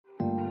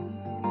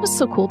what's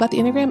so cool about the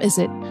Enneagram is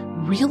it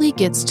really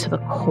gets to the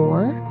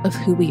core of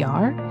who we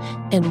are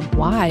and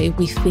why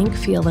we think,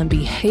 feel, and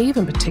behave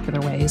in particular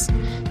ways.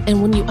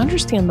 And when you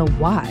understand the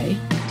why,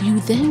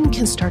 you then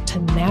can start to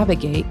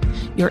navigate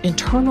your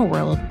internal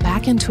world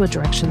back into a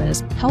direction that is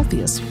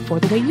healthiest for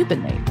the way you've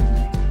been made.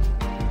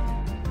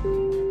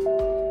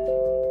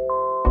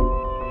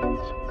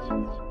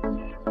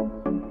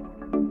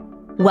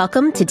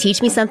 Welcome to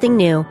Teach Me Something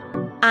New.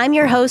 I'm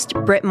your host,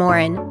 Britt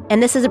Morin,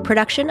 and this is a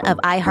production of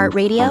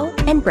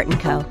iHeartRadio and Brit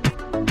 & Co.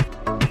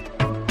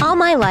 All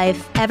my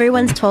life,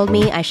 everyone's told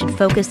me I should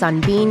focus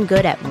on being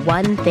good at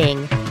one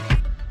thing.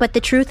 But the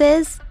truth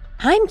is,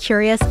 I'm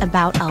curious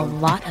about a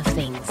lot of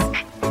things.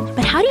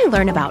 But how do you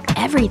learn about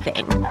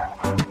everything?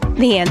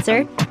 The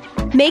answer?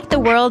 Make the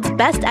world's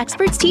best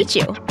experts teach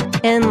you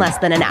in less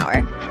than an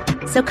hour.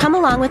 So come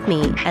along with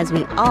me as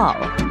we all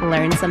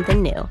learn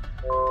something new.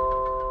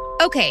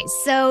 Okay,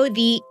 so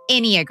the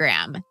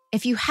Enneagram.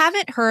 If you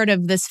haven't heard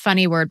of this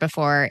funny word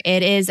before,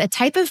 it is a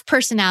type of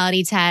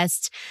personality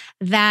test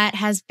that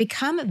has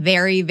become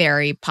very,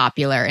 very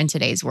popular in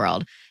today's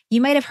world.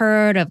 You might have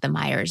heard of the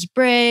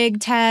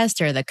Myers-Briggs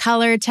test or the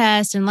color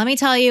test. And let me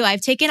tell you,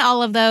 I've taken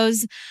all of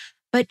those.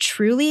 But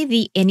truly,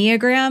 the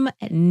Enneagram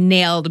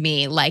nailed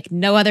me like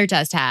no other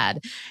test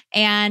had.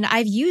 And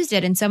I've used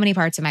it in so many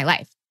parts of my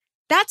life.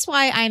 That's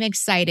why I'm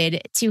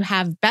excited to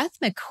have Beth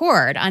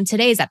McCord on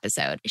today's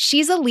episode.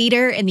 She's a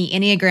leader in the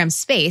Enneagram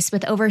space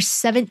with over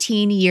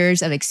 17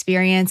 years of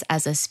experience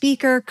as a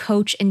speaker,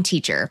 coach, and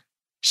teacher.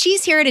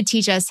 She's here to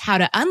teach us how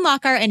to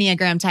unlock our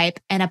Enneagram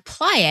type and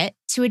apply it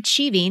to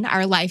achieving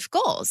our life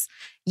goals.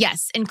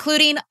 Yes,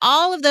 including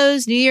all of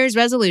those New Year's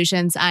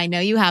resolutions I know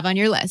you have on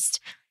your list.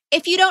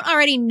 If you don't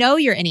already know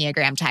your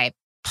Enneagram type,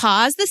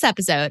 pause this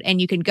episode and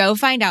you can go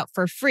find out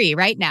for free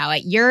right now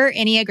at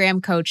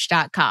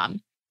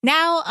yourenneagramcoach.com.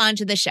 Now, on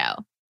to the show.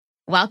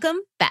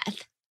 Welcome,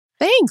 Beth.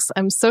 Thanks.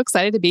 I'm so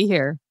excited to be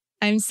here.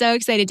 I'm so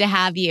excited to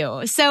have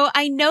you. So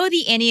I know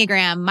the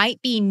Enneagram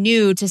might be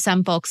new to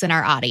some folks in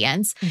our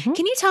audience.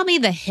 Can you tell me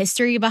the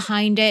history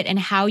behind it and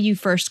how you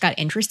first got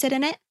interested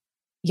in it?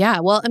 Yeah,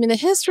 well, the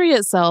history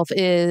itself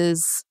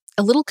is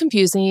a little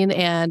confusing,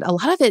 and a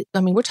lot of it,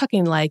 we're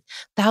talking like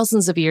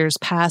thousands of years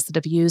past that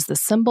have used the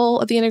symbol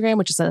of the Enneagram,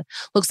 which is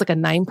looks like a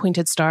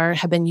 9-pointed star,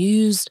 have been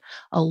used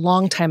a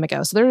long time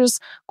ago. So there's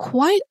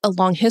quite a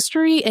long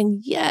history,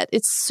 and yet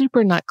it's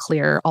super not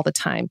clear all the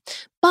time.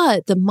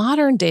 But the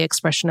modern day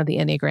expression of the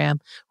Enneagram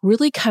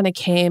really kind of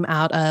came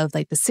out of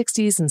like the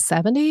 60s and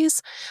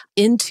 70s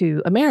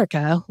into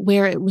America,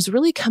 where it was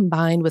really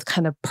combined with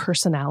kind of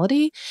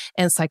personality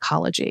and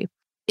psychology.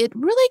 It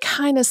really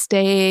kind of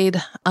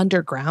stayed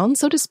underground,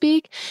 so to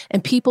speak,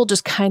 and people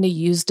just kind of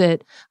used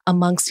it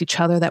amongst each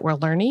other that were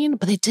learning,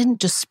 but they didn't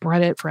just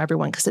spread it for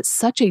everyone because it's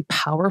such a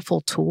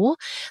powerful tool.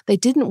 They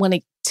didn't want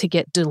it to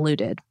get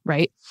diluted,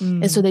 right?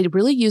 And so they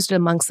really used it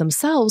amongst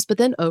themselves, but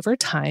then over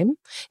time,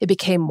 it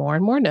became more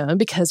and more known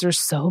because there's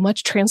so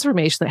much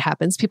transformation that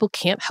happens. People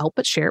can't help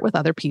but share it with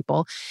other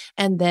people.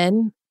 And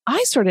then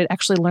I started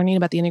actually learning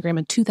about the Enneagram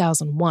in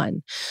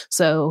 2001,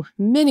 so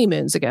many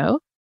moons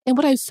ago. And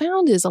what I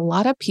found is a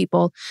lot of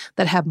people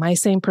that have my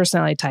same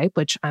personality type,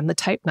 which I'm the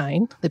type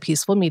 9, the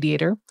peaceful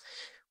mediator,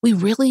 we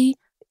really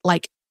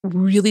like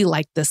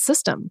this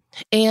system.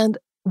 And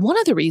one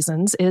of the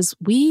reasons is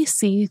we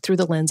see through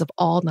the lens of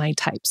all 9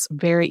 types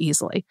very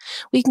easily.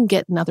 We can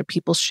get in other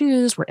people's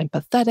shoes. We're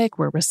empathetic.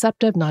 We're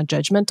receptive,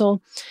 non-judgmental.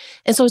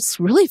 And so it's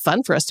really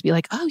fun for us to be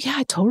like, oh yeah,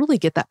 I totally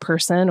get that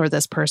person or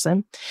this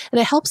person. And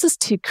it helps us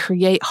to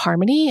create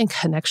harmony and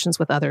connections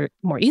with others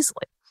more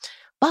easily.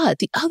 But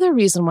the other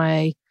reason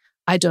why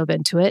I dove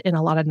into it, and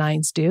a lot of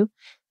 9s do,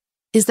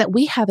 is that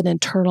we have an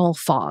internal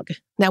fog.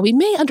 Now, we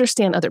may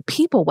understand other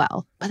people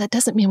well, but that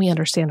doesn't mean we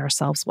understand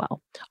ourselves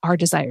well, our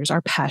desires,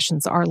 our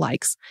passions, our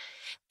likes.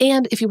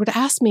 And if you were to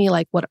ask me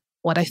like what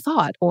I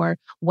thought or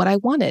what I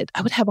wanted,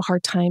 I would have a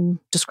hard time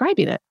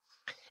describing it.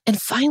 And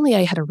finally,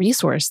 I had a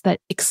resource that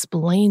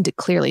explained it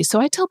clearly.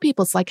 So I tell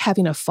people it's like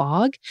having a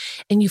fog,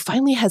 and you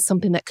finally had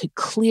something that could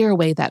clear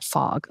away that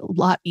fog a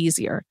lot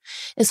easier.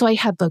 And so I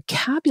had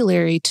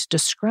vocabulary to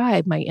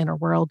describe my inner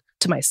world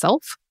to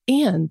myself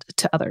and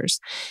to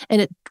others.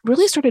 And it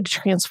really started to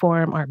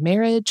transform our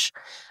marriage.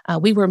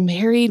 We were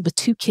married with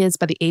 2 kids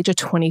by the age of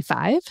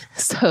 25.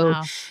 So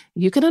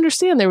you can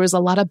understand there was a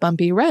lot of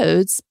bumpy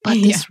roads, but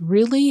this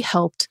really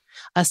helped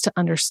us to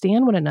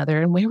understand one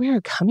another and where we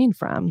were coming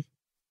from.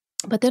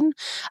 But then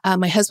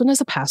my husband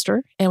is a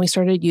pastor, and we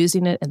started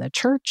using it in the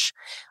church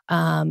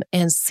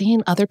and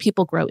seeing other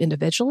people grow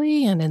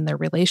individually and in their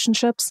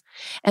relationships.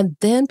 And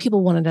then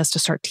people wanted us to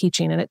start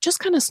teaching, and it just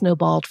kind of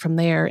snowballed from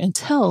there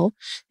until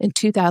in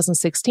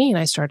 2016,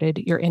 I started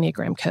Your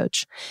Enneagram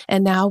Coach.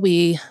 And now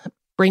we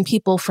bring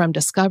people from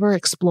discover,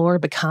 explore,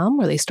 become,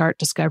 where they start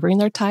discovering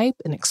their type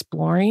and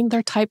exploring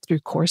their type through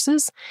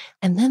courses.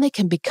 And then they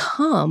can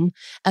become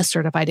a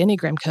certified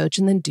Enneagram coach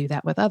and then do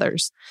that with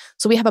others.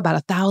 So we have about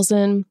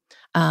 1,000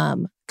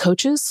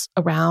 coaches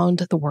around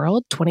the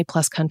world, 20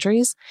 plus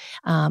countries.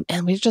 And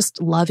we're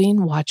just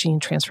loving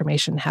watching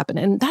transformation happen.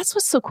 And that's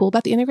what's so cool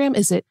about the Enneagram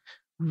is it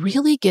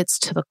really gets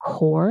to the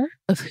core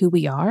of who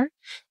we are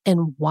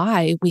and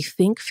why we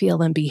think,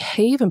 feel, and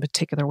behave in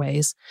particular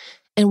ways.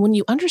 And when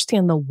you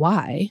understand the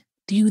why,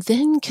 you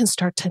then can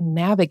start to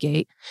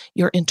navigate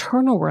your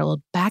internal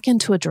world back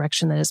into a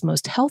direction that is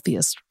most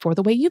healthiest for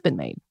the way you've been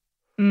made.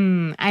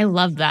 I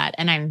love that.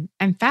 And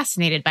I'm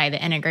fascinated by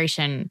the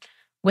integration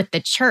with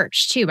the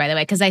church too, by the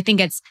way, because I think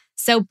it's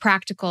so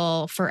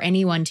practical for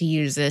anyone to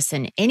use this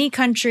in any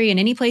country, in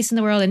any place in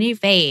the world, any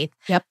faith.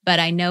 Yep. But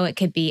I know it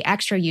could be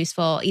extra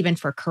useful even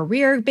for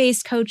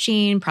career-based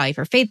coaching, probably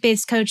for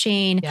faith-based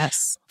coaching.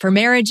 Yes. For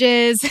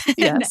marriages.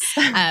 Yes.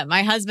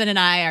 My husband and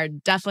I are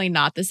definitely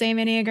not the same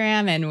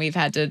Enneagram, and we've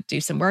had to do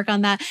some work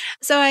on that.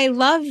 So I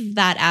love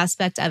that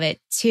aspect of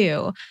it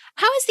too.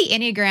 How is the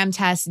Enneagram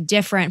test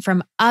different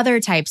from other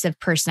types of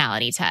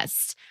personality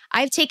tests?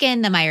 I've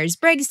taken the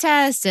Myers-Briggs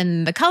test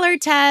and the color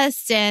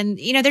test, and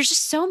there's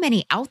just so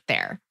many out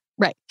there.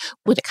 Right.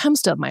 When it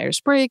comes to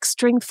Myers-Briggs,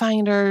 Strength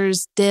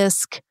Finders,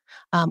 DISC,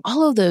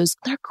 all of those,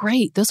 they're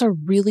great. Those are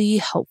really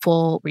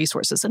helpful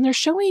resources, and they're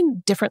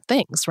showing different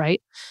things,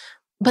 right?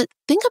 But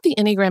think of the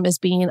Enneagram as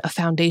being a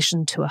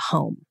foundation to a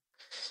home,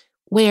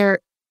 where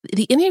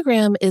the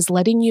Enneagram is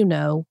letting you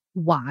know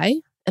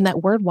why, and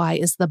that word why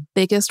is the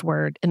biggest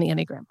word in the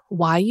Enneagram,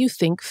 why you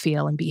think,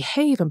 feel, and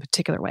behave in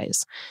particular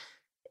ways.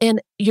 And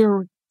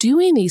you're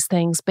doing these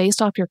things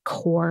based off your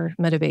core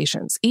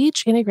motivations.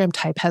 Each Enneagram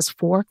type has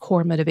 4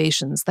 core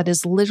motivations that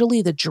is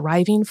literally the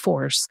driving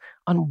force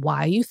on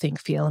why you think,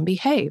 feel, and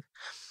behave.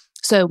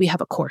 So we have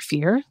a core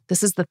fear.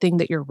 This is the thing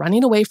that you're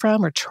running away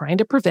from or trying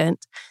to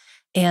prevent.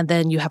 And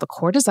then you have a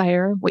core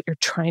desire, what you're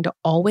trying to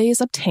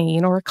always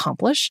obtain or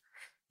accomplish.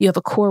 You have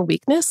a core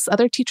weakness.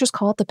 Other teachers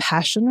call it the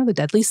passion or the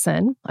deadly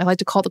sin. I like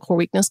to call it the core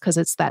weakness because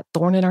it's that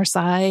thorn in our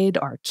side,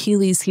 our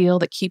Achilles heel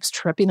that keeps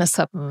tripping us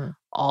up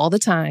all the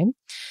time.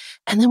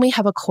 And then we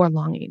have a core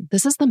longing.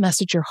 This is the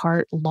message your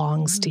heart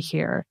longs to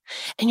hear.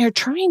 And you're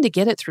trying to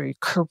get it through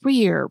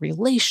career,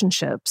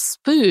 relationships,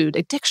 food,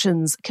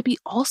 addictions. It could be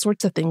all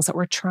sorts of things that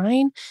we're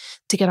trying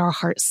to get our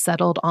heart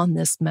settled on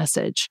this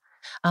message.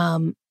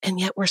 And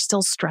yet we're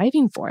still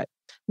striving for it.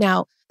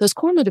 Now, those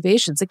core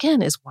motivations,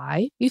 again, is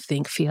why you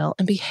think, feel,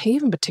 and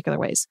behave in particular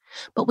ways.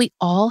 But we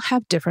all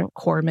have different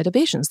core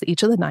motivations,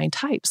 each of the 9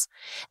 types.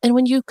 And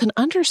when you can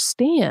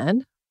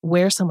understand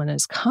where someone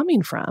is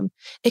coming from,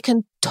 it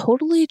can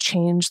totally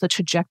change the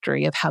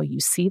trajectory of how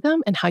you see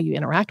them and how you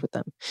interact with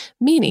them.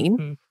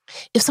 Meaning,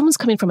 if someone's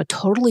coming from a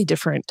totally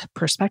different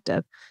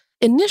perspective,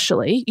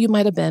 initially, you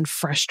might have been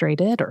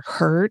frustrated or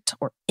hurt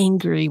or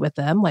angry with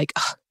them, like,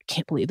 oh,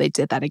 can't believe they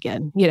did that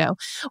again,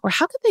 or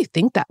how could they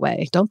think that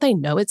way? Don't they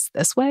know it's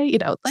this way?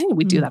 I mean,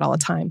 we do that all the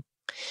time.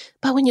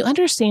 But when you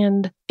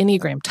understand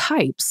Enneagram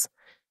types,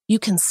 you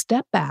can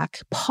step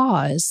back,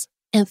 pause,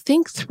 and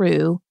think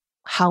through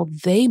how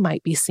they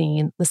might be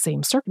seeing the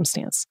same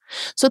circumstance.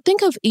 So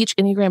think of each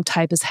Enneagram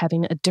type as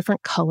having a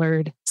different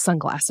colored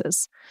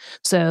sunglasses.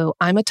 So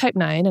I'm a type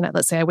 9, and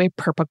let's say I wear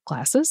purple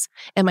glasses,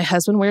 and my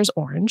husband wears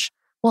orange.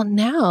 Well,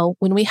 now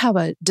when we have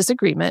a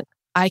disagreement,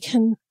 I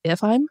can,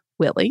 if I'm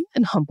willing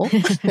and humble,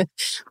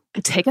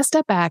 take a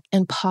step back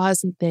and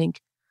pause and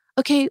think,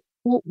 okay,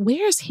 well,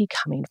 where is he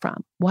coming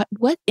from?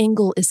 What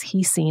angle is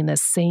he seeing the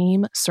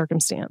same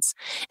circumstance?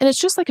 And it's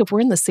just like if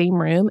we're in the same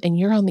room and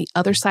you're on the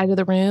other side of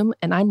the room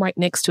and I'm right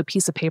next to a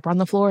piece of paper on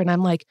the floor and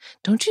I'm like,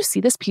 don't you see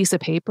this piece of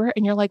paper?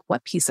 And you're like,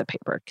 what piece of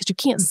paper? Because you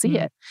can't see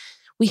it.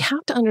 We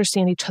have to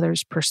understand each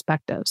other's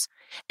perspectives.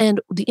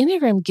 And the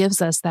Enneagram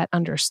gives us that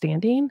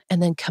understanding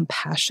and then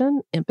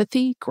compassion,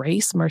 empathy,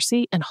 grace,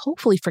 mercy, and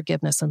hopefully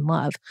forgiveness and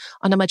love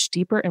on a much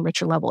deeper and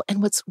richer level.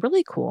 And what's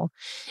really cool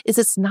is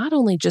it's not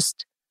only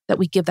just that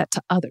we give that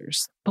to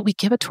others, but we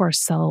give it to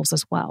ourselves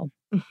as well.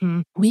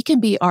 We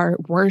can be our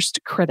worst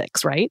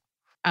critics, right?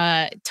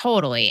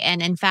 Totally. And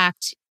in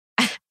fact,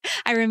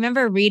 I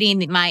remember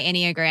reading my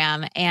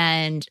Enneagram,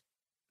 and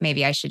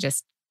maybe I should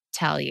just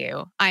tell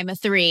you, I'm a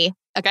 3.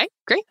 Okay,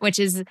 great. Which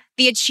is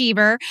the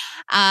achiever,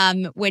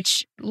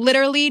 which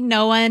literally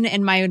no one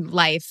in my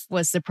life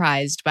was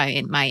surprised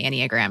by my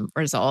Enneagram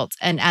result.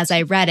 And as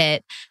I read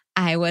it,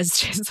 I was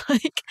just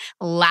like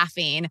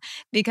laughing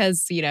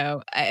because,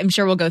 I'm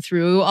sure we'll go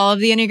through all of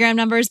the Enneagram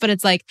numbers, but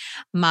it's like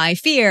my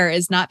fear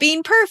is not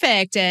being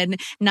perfect and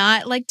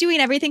not like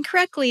doing everything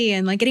correctly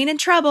and like getting in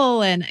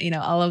trouble and,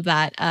 all of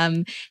that.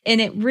 And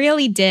it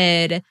really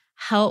did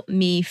help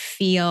me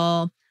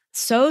feel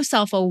so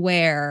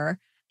self-aware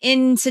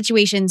in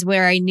situations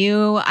where I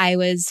knew I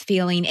was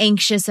feeling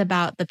anxious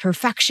about the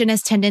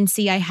perfectionist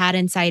tendency I had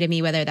inside of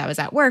me, whether that was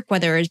at work,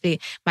 whether it was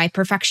my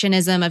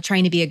perfectionism of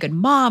trying to be a good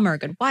mom or a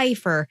good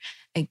wife or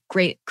a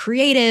great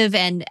creative.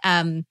 And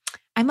I'm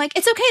like,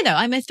 it's okay though.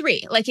 I'm a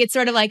 3. Like, it's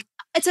sort of like,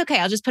 it's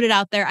okay. I'll just put it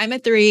out there. I'm a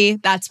 3.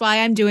 That's why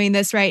I'm doing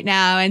this right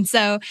now. And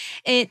so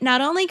it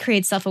not only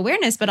creates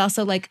self-awareness, but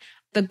also like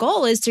the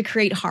goal is to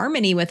create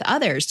harmony with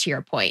others, to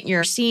your point.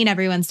 You're seeing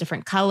everyone's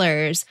different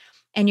colors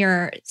and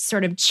you're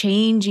sort of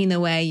changing the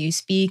way you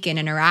speak and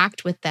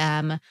interact with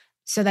them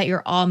so that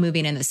you're all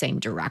moving in the same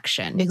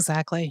direction.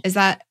 Exactly. Is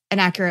that an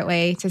accurate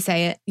way to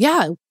say it?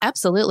 Yeah,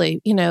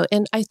 absolutely.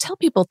 And I tell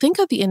people, think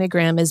of the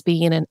Enneagram as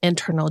being an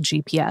internal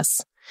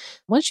GPS.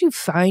 Once you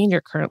find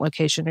your current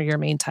location or your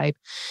main type,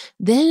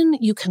 then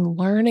you can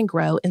learn and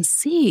grow and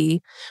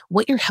see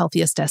what your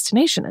healthiest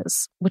destination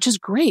is, which is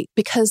great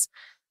because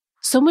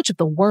so much of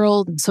the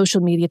world and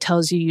social media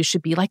tells you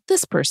should be like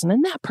this person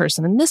and that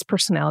person and this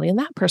personality and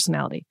that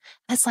personality.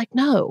 And it's like,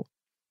 no,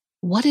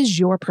 what is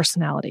your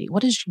personality?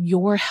 What is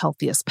your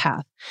healthiest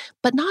path?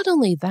 But not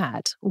only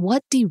that,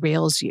 what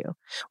derails you?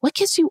 What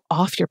gets you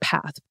off your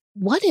path?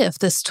 What if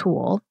this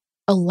tool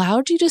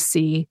allowed you to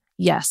see,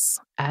 yes,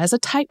 as a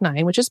type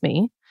 9, which is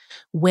me,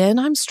 when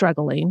I'm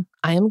struggling,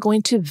 I am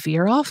going to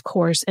veer off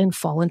course and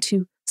fall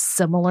into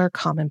similar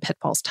common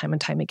pitfalls time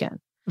and time again.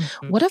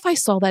 What if I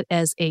saw that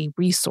as a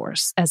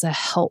resource, as a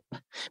help?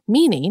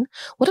 Meaning,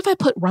 what if I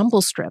put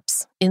rumble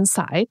strips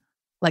inside,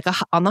 like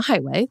on the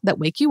highway, that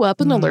wake you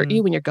up and alert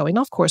you when you're going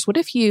off course? What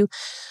if you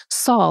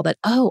saw that,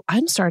 oh,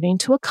 I'm starting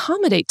to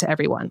accommodate to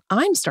everyone.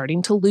 I'm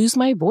starting to lose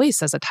my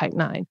voice as a type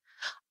 9.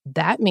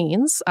 That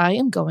means I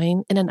am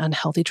going in an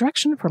unhealthy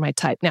direction for my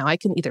type. Now, I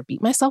can either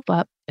beat myself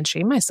up and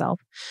shame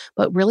myself,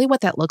 but really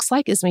what that looks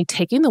like is me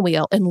taking the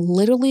wheel and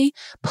literally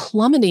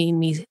plummeting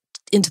me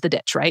into the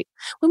ditch, right?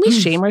 When we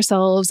shame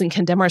ourselves and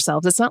condemn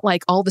ourselves, it's not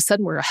like all of a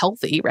sudden we're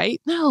healthy, right?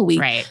 No,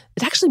 it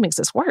actually makes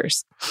us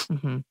worse.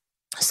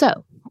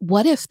 So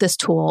what if this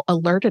tool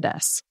alerted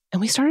us and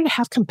we started to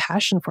have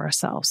compassion for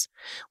ourselves?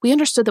 We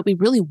understood that we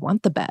really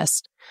want the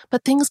best,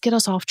 but things get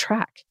us off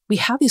track. We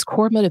have these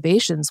core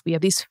motivations. We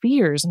have these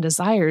fears and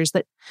desires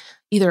that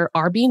either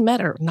are being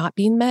met or not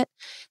being met.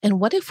 And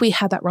what if we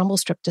had that rumble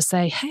strip to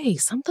say, hey,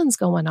 something's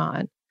going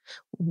on.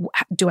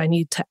 Do I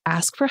need to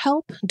ask for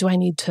help? Do I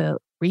need to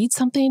read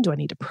something? Do I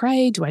need to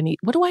pray?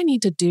 What do I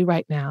need to do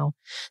right now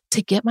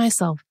to get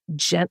myself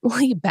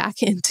gently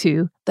back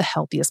into the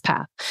healthiest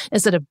path?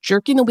 Instead of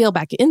jerking the wheel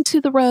back into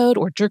the road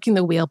or jerking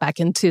the wheel back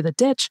into the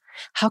ditch,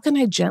 how can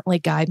I gently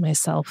guide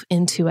myself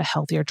into a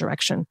healthier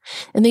direction?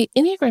 And the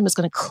Enneagram is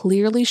going to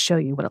clearly show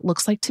you what it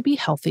looks like to be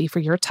healthy for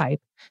your type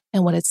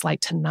and what it's like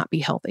to not be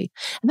healthy.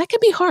 And that can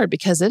be hard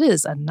because it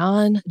is a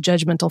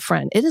non-judgmental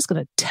friend. It is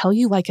going to tell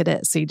you like it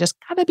is. So you just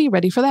got to be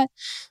ready for that.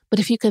 But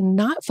if you can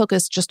not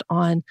focus just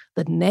on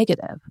the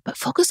negative, but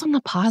focus on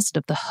the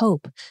positive, the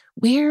hope,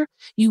 where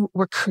you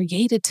were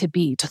created to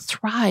be, to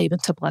thrive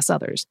and to bless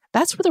others,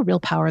 that's where the real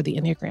power of the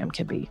Enneagram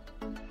can be.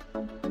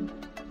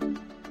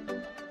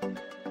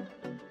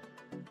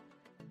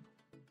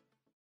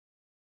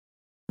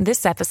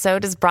 This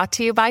episode is brought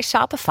to you by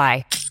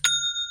Shopify.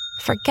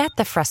 Forget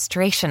the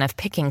frustration of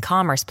picking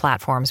commerce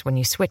platforms when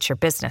you switch your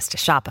business to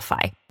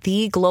Shopify,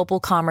 the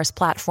global commerce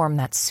platform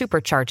that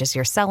supercharges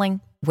your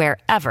selling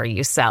wherever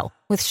you sell.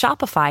 With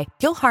Shopify,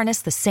 you'll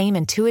harness the same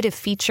intuitive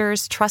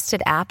features,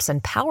 trusted apps,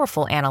 and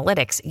powerful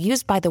analytics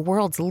used by the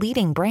world's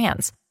leading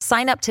brands.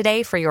 Sign up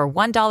today for your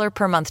 $1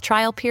 per month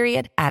trial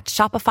period at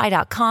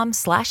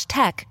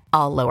shopify.com/tech,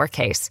 all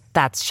lowercase.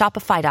 That's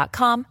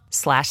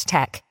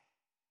shopify.com/tech.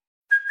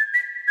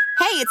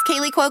 Hey, it's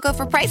Kaylee Cuoco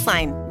for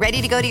Priceline.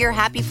 Ready to go to your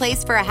happy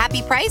place for a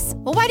happy price?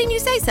 Well, why didn't you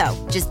say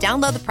so? Just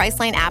download the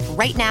Priceline app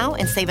right now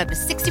and save up to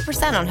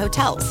 60% on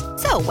hotels.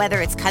 So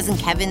whether it's Cousin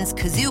Kevin's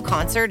Kazoo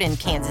Concert in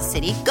Kansas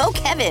City, go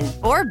Kevin,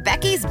 or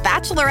Becky's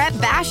Bachelorette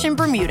Bash in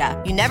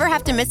Bermuda, you never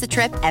have to miss a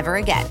trip ever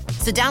again.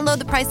 So download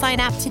the Priceline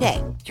app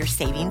today. Your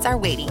savings are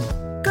waiting.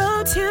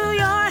 Go to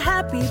your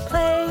happy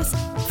place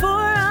for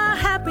a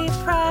happy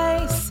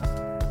price.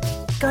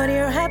 Go to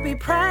your happy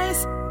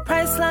price,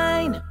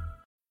 Priceline.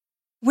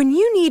 When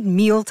you need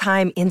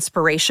mealtime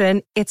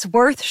inspiration, it's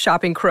worth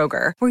shopping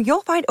Kroger, where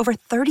you'll find over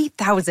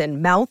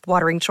 30,000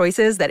 mouth-watering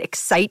choices that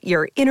excite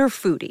your inner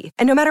foodie.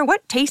 And no matter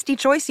what tasty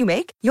choice you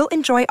make, you'll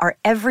enjoy our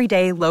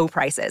everyday low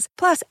prices,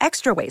 plus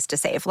extra ways to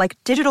save, like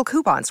digital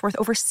coupons worth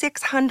over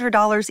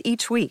 $600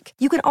 each week.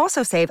 You can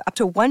also save up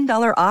to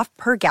 $1 off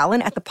per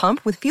gallon at the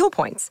pump with fuel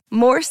points.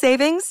 More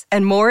savings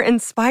and more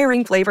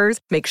inspiring flavors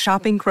make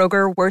shopping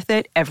Kroger worth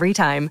it every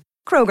time.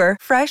 Kroger,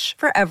 fresh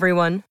for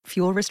everyone.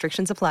 Fuel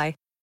restrictions apply.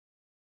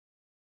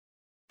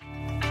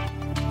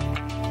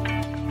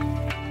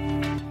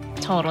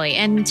 Totally.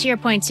 And to your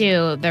point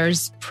too,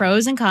 there's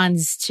pros and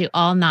cons to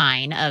all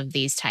 9 of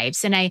these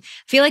types. And I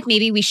feel like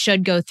maybe we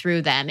should go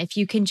through them. If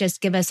you can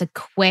just give us a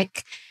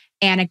quick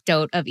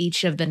anecdote of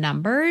each of the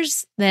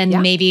numbers,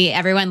 then maybe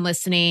everyone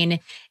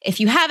listening,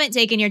 if you haven't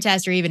taken your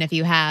test or even if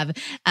you have,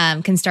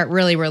 can start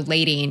really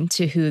relating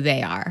to who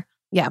they are.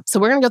 Yeah. So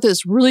we're going to go through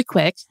this really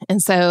quick.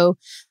 And so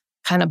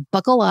kind of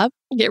buckle up,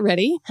 get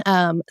ready.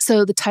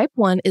 So the type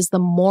 1 is the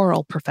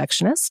moral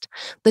perfectionist.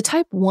 The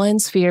type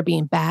 1's fear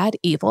being bad,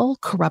 evil,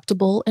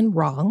 corruptible, and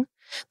wrong.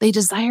 They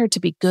desire to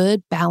be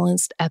good,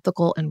 balanced,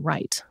 ethical, and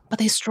right. But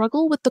they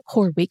struggle with the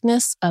core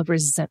weakness of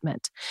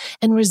resentment.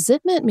 And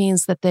resentment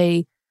means that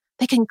they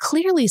can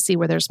clearly see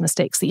where there's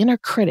mistakes. The inner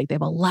critic, they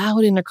have a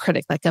loud inner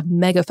critic, like a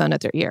megaphone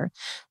at their ear.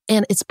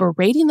 And it's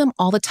berating them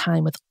all the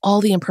time with all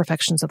the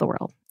imperfections of the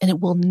world. And it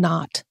will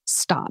not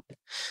stop.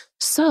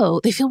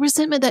 so they feel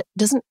resentment that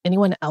doesn't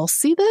anyone else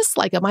see this?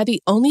 Like, am I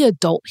the only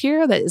adult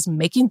here that is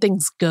making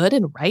things good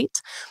and right?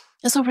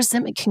 And so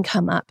resentment can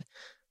come up,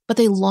 but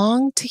they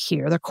long to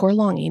hear, their core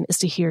longing is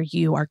to hear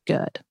you are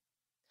good.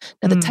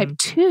 Now, the type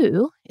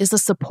 2 is a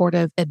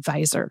supportive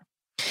advisor,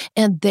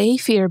 and they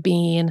fear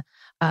being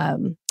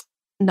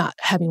not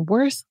having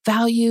worth,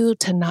 value,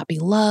 to not be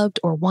loved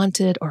or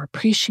wanted or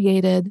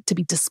appreciated, to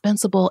be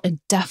dispensable, and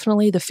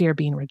definitely the fear of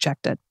being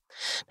rejected.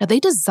 Now,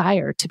 they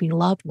desire to be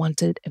loved,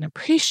 wanted, and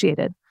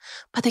appreciated,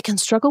 but they can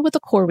struggle with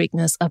the core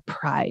weakness of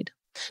pride.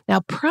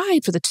 Now,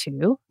 pride for the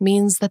 2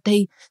 means that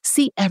they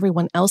see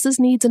everyone else's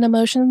needs and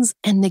emotions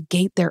and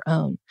negate their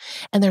own.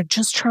 And they're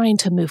just trying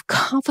to move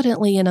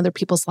confidently in other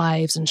people's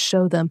lives and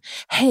show them,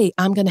 hey,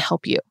 I'm going to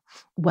help you.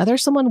 Whether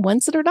someone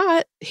wants it or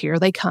not, here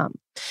they come.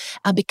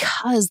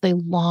 Because they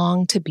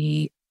long to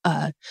be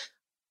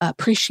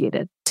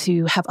appreciated,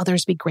 to have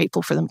others be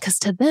grateful for them. Because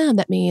to them,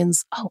 that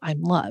means, oh,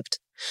 I'm loved.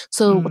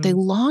 So what they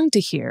long to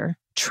hear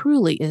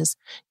truly is,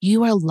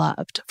 you are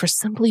loved for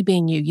simply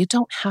being you. You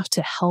don't have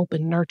to help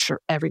and nurture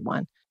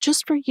everyone.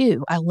 Just for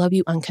you, I love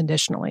you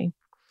unconditionally.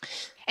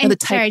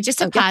 And sorry, just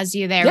to pause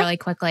you there really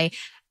quickly.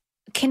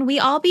 Can we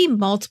all be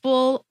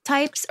multiple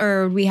types,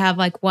 or we have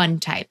like one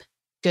type?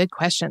 Good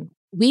question.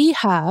 We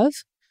have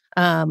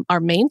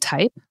our main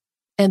type,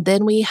 and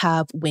then we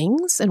have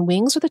wings, and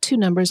wings are the 2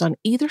 numbers on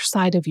either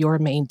side of your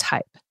main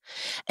type.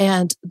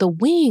 And the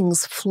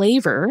wings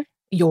flavor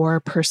your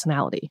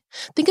personality.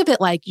 Think of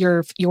it like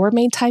your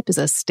main type is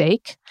a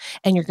steak,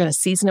 and you're going to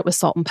season it with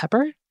salt and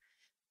pepper.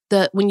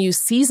 When you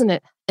season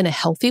it in a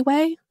healthy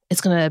way,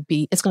 it's going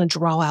to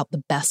draw out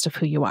the best of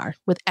who you are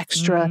with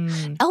extra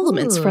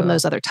elements from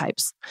those other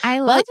types. I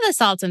love the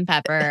salt and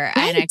pepper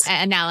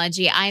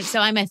analogy.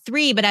 I'm a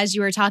 3, but as you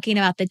were talking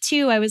about the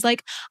 2, I was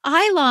like,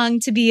 I long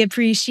to be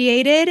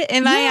appreciated.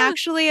 Am I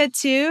actually a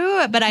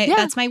 2? But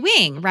that's my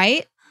wing,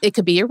 right? It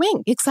could be your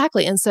wing.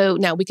 Exactly. And so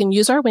now we can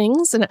use our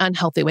wings in an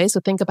unhealthy way. So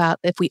think about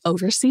if we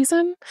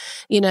overseason,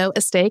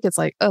 a steak, it's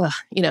like,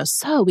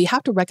 so we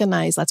have to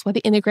recognize that's why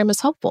the Enneagram is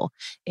helpful.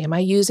 Am I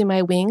using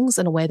my wings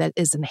in a way that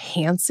is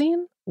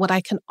enhancing what I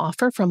can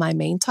offer from my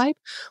main type?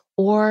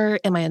 Or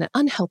am I in an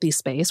unhealthy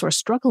space or a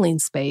struggling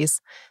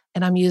space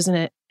and I'm using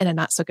it in a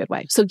not so good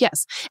way? So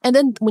yes. And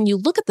then when you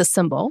look at the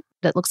symbol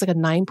that looks like a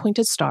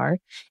 9-pointed star,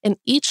 and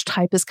each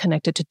type is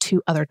connected to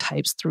 2 other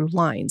types through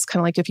lines, kind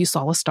of like if you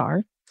saw a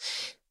star.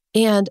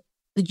 And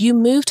you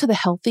move to the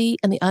healthy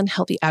and the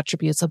unhealthy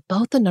attributes of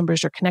both the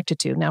numbers you're connected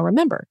to. Now,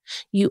 remember,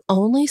 you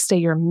only stay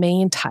your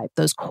main type,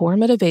 those core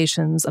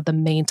motivations of the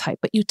main type,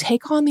 but you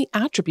take on the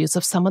attributes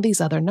of some of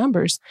these other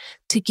numbers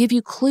to give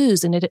you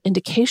clues and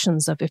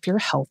indications of if you're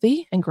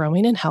healthy and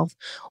growing in health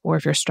or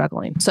if you're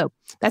struggling. So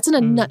that's in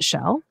a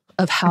nutshell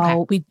of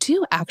how we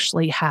do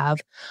actually have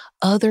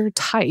other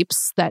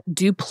types that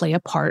do play a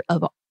part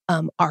of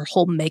our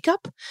whole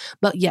makeup.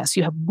 But yes,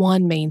 you have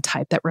one main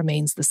type that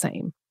remains the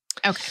same.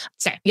 Okay.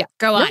 So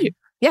go on.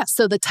 Yeah.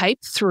 So the type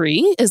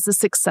 3 is the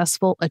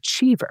successful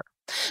achiever.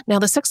 Now,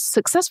 the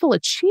successful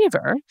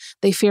achiever,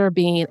 they fear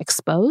being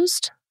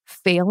exposed,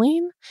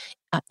 failing,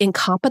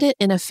 incompetent,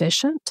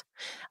 inefficient.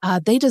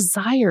 They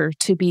desire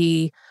to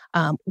be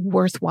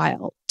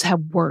worthwhile, to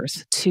have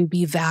worth, to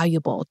be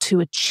valuable, to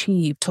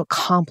achieve, to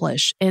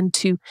accomplish, and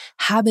to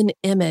have an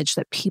image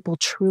that people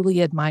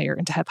truly admire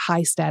and to have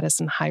high status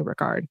and high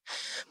regard.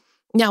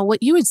 Now,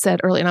 what you had said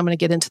earlier, and I'm going to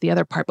get into the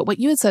other part, but what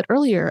you had said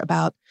earlier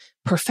about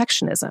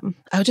perfectionism,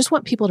 I just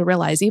want people to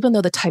realize, even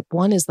though the type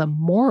 1 is the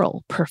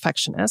moral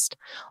perfectionist,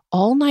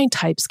 all 9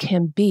 types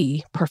can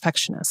be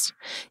perfectionists.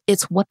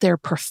 It's what they're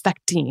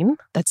perfecting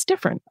that's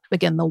different.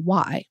 Again, the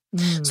why.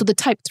 So the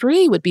type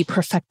 3 would be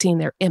perfecting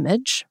their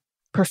image,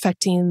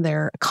 perfecting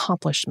their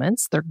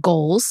accomplishments, their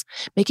goals,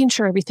 making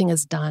sure everything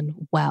is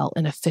done well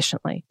and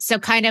efficiently. So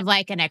kind of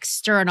like an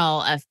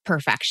external of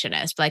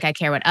perfectionist, like I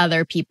care what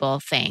other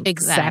people think.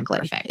 Exactly.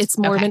 That I'm perfect. It's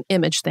more of an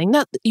image thing.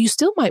 Now, you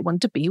still might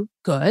want to be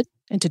good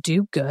and to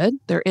do good.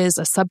 There is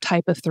a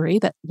subtype of 3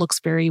 that looks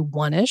very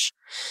 1-ish,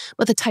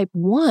 but the type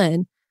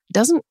 1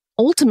 doesn't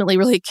ultimately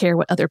really care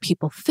what other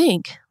people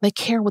think. They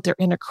care what their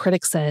inner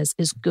critic says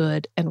is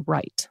good and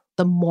right.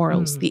 The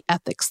morals, the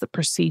ethics, the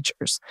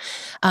procedures.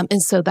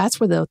 And so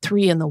that's where the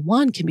 3 and the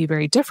 1 can be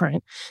very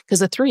different, because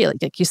the 3,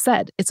 like you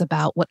said, it's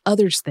about what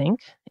others think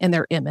and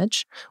their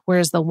image,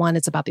 whereas the 1,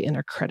 it's about the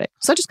inner critic.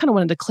 So I just kind of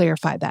wanted to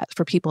clarify that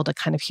for people to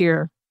kind of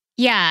hear.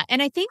 Yeah.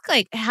 And I think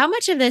like how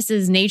much of this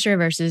is nature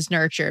versus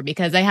nurture?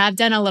 Because I have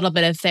done a little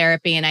bit of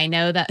therapy and I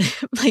know that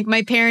like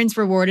my parents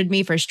rewarded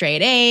me for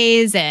straight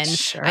A's and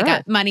I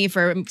got money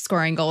for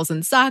scoring goals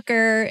in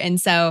soccer. And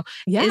so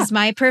is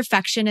my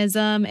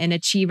perfectionism and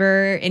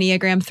achiever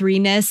Enneagram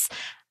 3-ness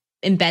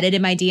embedded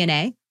in my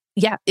DNA?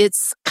 Yeah,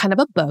 it's kind of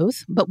a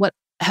both, but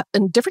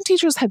and different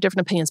teachers have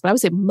different opinions, but I would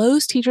say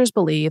most teachers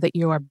believe that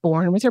you are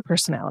born with your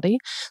personality.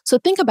 So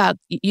think about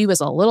you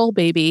as a little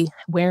baby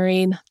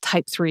wearing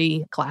type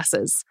 3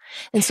 glasses.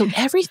 And so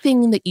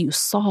everything that you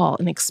saw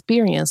and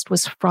experienced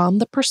was from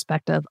the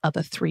perspective of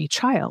a 3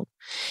 child.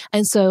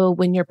 And so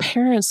when your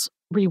parents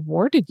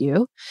rewarded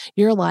you,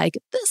 you're like,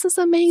 this is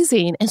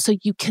amazing. And so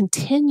you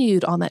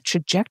continued on that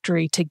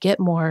trajectory to get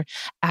more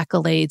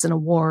accolades and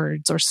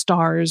awards or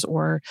stars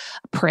or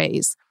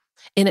praise.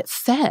 And it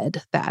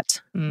fed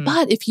that.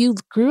 But if you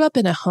grew up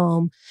in a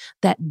home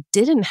that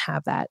didn't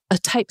have that, a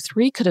type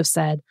 3 could have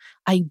said,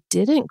 I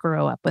didn't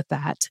grow up with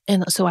that.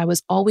 And so I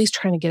was always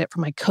trying to get it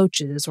from my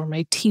coaches or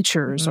my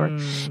teachers.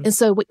 And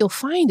so what you'll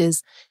find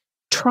is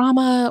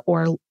trauma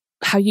or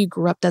how you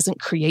grew up doesn't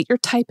create your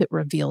type, it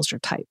reveals your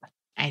type.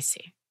 I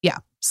see. Yeah.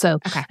 So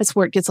that's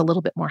where it gets a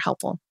little bit more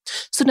helpful.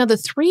 So now the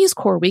 3's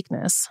core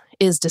weakness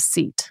is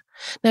deceit.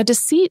 Now,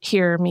 deceit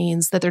here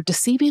means that they're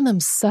deceiving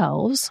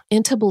themselves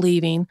into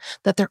believing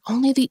that they're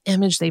only the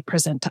image they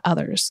present to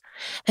others.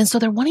 And so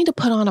they're wanting to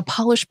put on a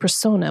polished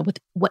persona with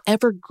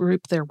whatever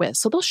group they're with.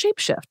 So they'll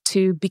shapeshift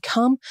to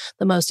become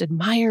the most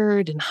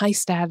admired and high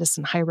status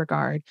and high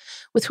regard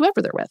with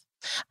whoever they're with.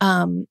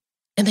 And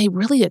they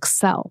really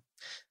excel.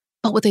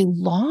 But what they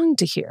long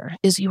to hear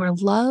is you are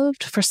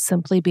loved for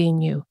simply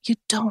being you. You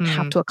don't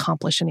have to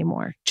accomplish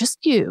anymore.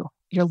 Just you.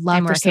 You're loved.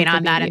 I'm working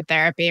on that in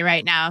therapy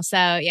right now. So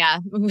yeah,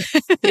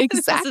 exactly.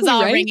 This is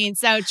all ringing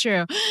so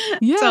true.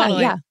 Yeah,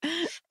 totally. Yeah.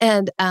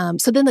 And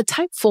so then the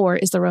type 4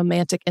 is the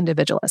romantic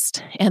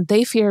individualist, and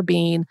they fear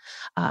being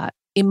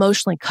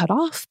emotionally cut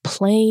off,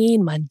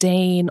 plain,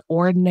 mundane,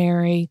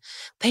 ordinary.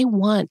 They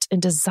want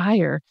and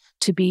desire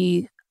to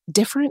be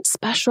different,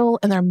 special,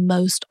 and their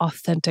most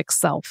authentic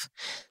self.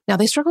 Now,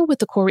 they struggle with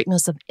the core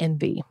weakness of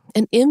envy.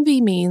 And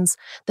envy means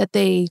that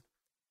they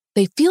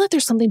feel like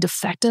there's something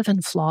defective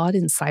and flawed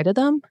inside of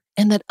them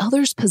and that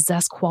others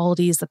possess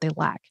qualities that they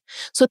lack.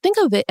 So think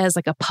of it as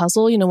like a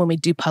puzzle, when we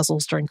do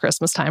puzzles during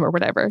Christmas time or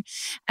whatever.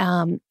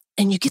 And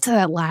you get to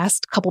that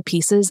last couple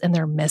pieces and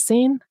they're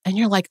missing. And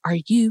you're like, are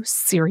you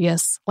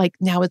serious? Like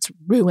now it's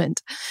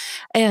ruined.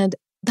 And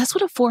that's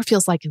what a 4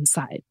 feels like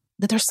inside,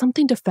 that there's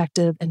something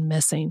defective and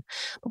missing.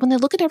 But when they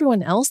look at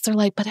everyone else, they're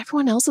like, but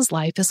everyone else's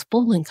life is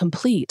full and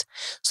complete.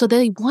 So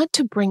they want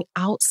to bring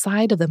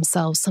outside of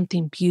themselves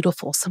something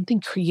beautiful,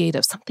 something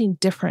creative, something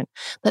different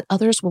that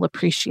others will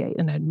appreciate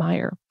and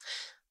admire.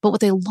 But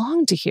what they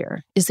long to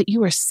hear is that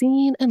you are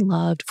seen and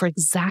loved for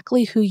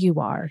exactly who you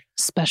are,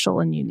 special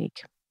and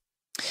unique.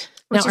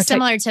 Which is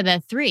similar to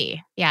the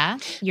 3. Yeah.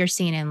 You're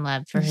seen and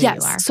loved for who you are.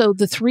 Yes. So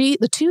the 2,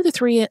 the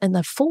 3, and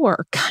the 4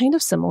 are kind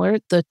of similar.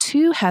 The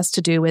 2 has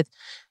to do with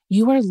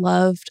you are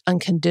loved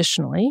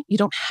unconditionally. You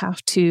don't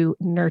have to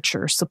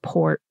nurture,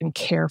 support, and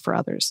care for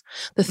others.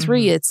 The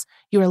 3, it's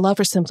you are loved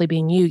for simply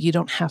being you. You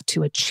don't have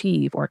to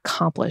achieve or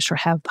accomplish or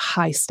have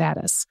high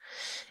status.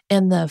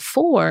 And the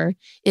 4,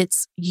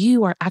 it's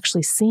you are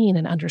actually seen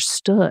and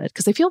understood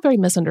because they feel very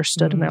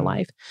misunderstood in their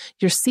life.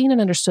 You're seen and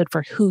understood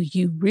for who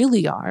you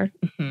really are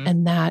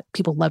and that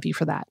people love you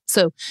for that.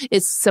 So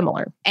it's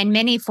similar. And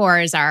many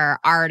 4s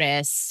are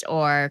artists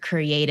or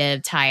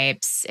creative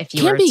types if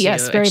you Can were be, to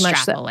yes, very much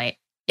so. extrapolate.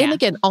 And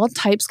again, all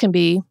types can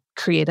be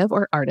creative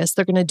or artists.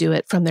 They're going to do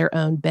it from their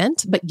own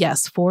bent. But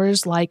yes,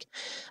 4s, like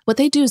what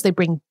they do is they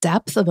bring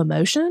depth of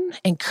emotion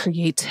and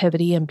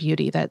creativity and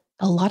beauty that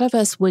a lot of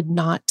us would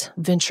not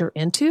venture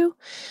into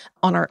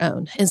on our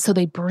own. And so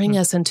they bring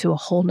us into a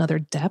whole nother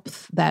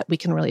depth that we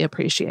can really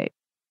appreciate.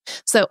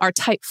 So our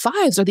type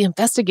 5s are the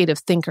investigative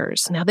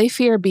thinkers. Now they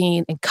fear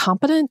being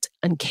incompetent,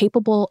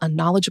 incapable,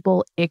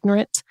 unknowledgeable,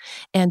 ignorant,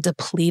 and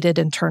depleted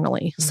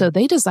internally. So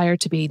they desire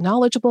to be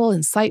knowledgeable,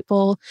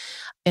 insightful,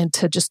 and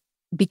to just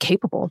be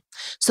capable.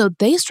 So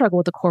they struggle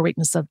with the core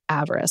weakness of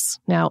avarice.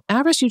 Now,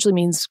 avarice usually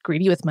means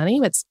greedy with money,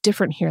 but it's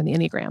different here in the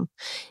Enneagram.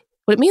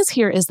 What it means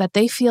here is that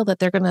they feel that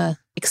they're going to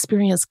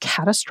experience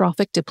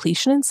catastrophic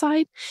depletion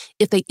inside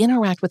if they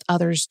interact with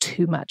others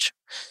too much.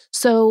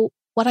 So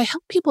what I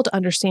help people to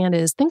understand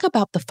is think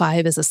about the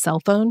 5 as a cell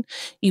phone.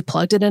 You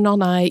plugged it in all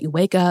night, you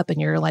wake up and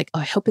you're like,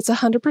 oh, I hope it's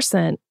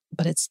 100%,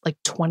 but it's like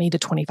 20 to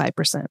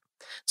 25%.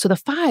 So the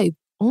 5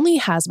 only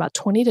has about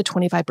 20 to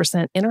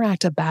 25%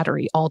 interactive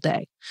battery all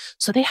day.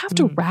 So they have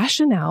to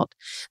ration out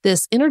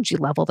this energy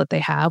level that they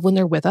have when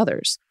they're with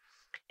others.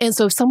 And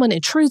so if someone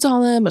intrudes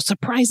on them or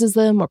surprises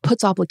them or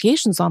puts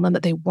obligations on them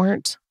that they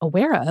weren't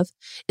aware of,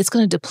 it's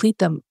going to deplete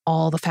them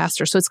all the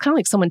faster. So it's kind of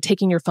like someone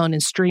taking your phone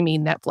and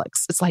streaming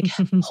Netflix. It's like,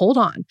 hold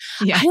on.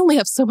 Yeah. I only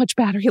have so much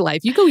battery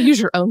life. You go use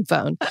your own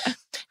phone.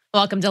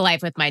 Welcome to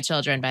life with my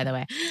children, by the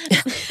way.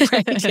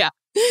 Right, yeah.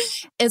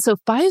 And so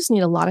 5s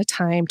need a lot of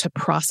time to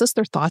process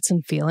their thoughts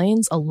and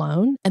feelings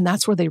alone. And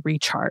that's where they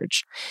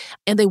recharge.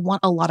 And they want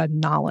a lot of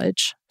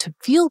knowledge to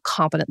feel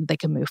confident that they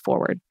can move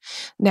forward.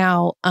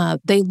 Now,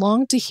 they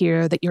long to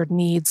hear that your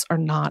needs are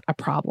not a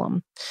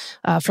problem.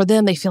 For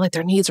them, they feel like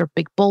their needs are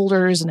big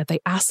boulders. And if they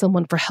ask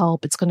someone for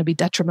help, it's going to be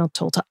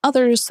detrimental to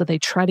others. So they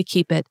try to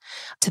keep it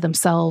to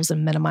themselves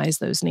and minimize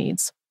those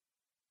needs.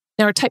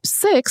 Now, our type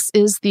 6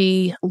 is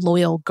the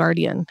loyal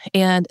guardian,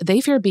 and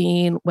they fear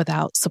being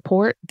without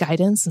support,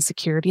 guidance, and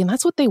security. And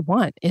that's what they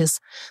want is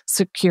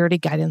security,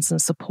 guidance,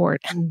 and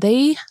support. And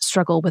they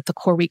struggle with the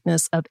core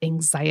weakness of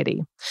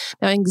anxiety.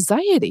 Now,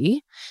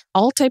 anxiety,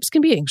 all types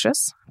can be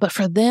anxious, but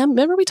for them,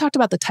 remember we talked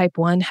about the type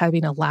 1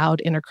 having a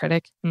loud inner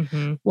critic?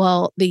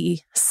 Well, the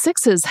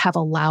 6s have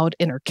a loud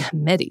inner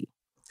committee.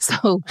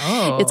 So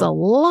it's a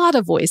lot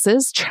of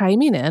voices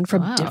chiming in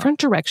from different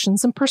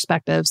directions and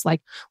perspectives.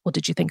 Like, well,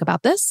 did you think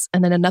about this?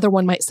 And then another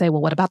one might say,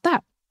 well, what about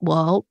that?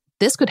 Well,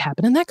 this could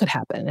happen and that could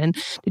happen. And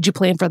did you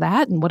plan for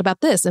that? And what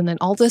about this? And then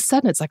all of a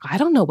sudden it's like, I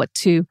don't know what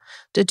to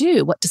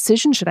do. What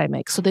decision should I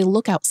make? So they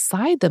look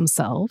outside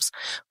themselves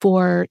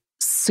for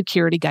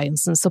security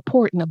guidance and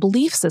support and a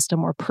belief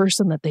system or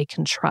person that they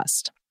can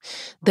trust.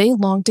 They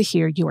long to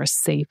hear you are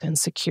safe and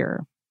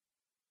secure.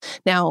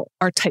 Now,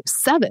 our type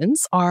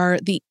 7s are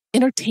the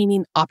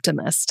entertaining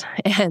optimist,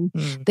 and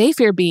they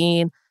fear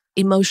being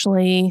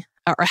emotionally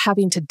or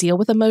having to deal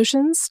with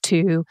emotions,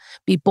 to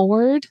be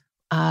bored,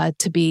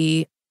 to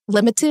be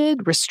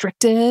limited,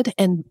 restricted,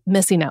 and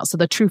missing out. So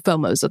the true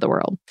FOMOs of the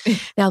world.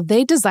 Now,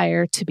 they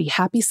desire to be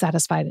happy,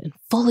 satisfied, and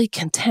fully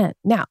content.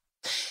 Now,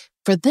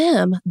 for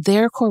them,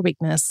 their core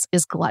weakness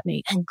is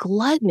gluttony. And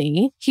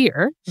gluttony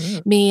here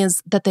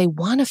means that they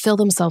want to fill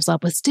themselves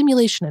up with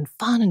stimulation and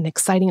fun and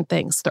exciting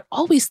things. They're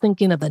always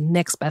thinking of the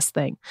next best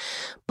thing.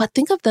 But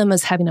think of them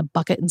as having a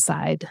bucket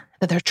inside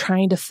that they're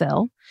trying to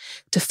fill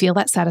to feel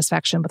that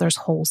satisfaction, but there's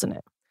holes in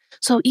it.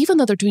 So even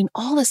though they're doing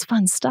all this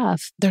fun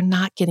stuff, they're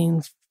not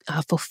getting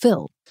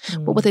fulfilled.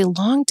 But what they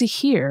long to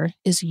hear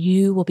is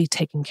you will be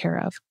taken care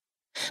of.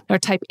 Now,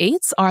 type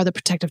 8s are the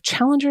protective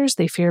challengers.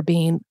 They fear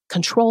being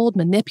controlled,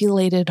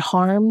 manipulated,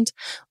 harmed,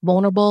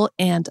 vulnerable,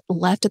 and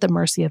left at the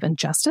mercy of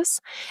injustice.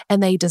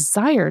 And they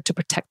desire to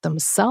protect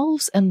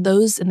themselves and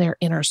those in their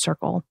inner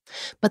circle.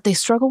 But they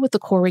struggle with the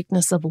core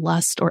weakness of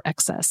lust or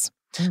excess.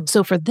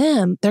 So for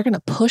them, they're going to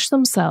push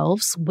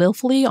themselves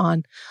willfully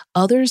on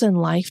others in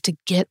life to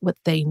get what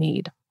they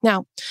need.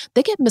 Now,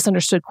 they get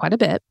misunderstood quite a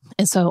bit.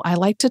 And so I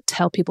like to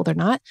tell people they're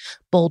not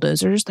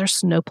bulldozers, they're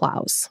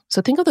snowplows.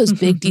 So think of those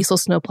big diesel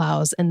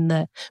snowplows in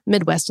the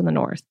Midwest and the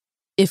North.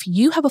 If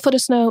you have a foot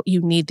of snow,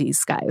 you need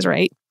these guys,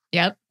 right?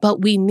 Yep.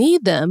 But we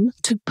need them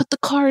to put the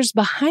cars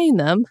behind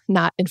them,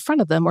 not in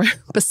front of them or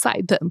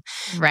beside them.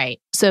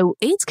 Right. So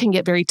 8s can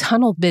get very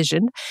tunnel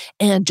vision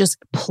and just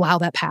plow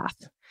that path.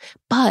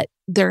 But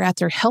they're at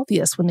their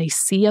healthiest when they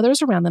see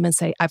others around them and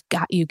say, I've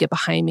got you, get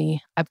behind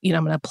me. I'm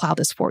going to plow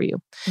this for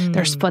you.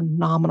 They're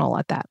phenomenal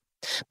at that.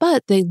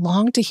 But they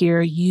long to hear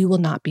you will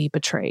not be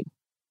betrayed.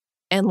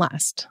 And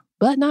last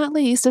but not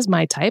least is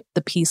my type,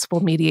 the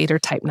peaceful mediator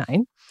type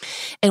 9.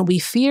 And we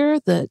fear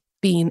the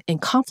being in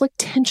conflict,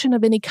 tension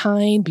of any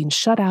kind, being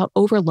shut out,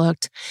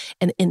 overlooked,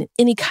 and in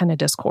any kind of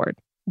discord.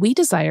 We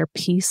desire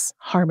peace,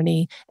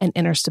 harmony, and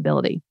inner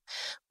stability.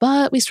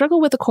 But we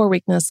struggle with the core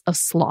weakness of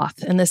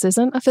sloth. And this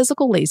isn't a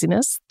physical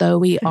laziness, though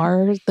we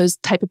are those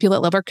type of people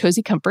that love our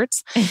cozy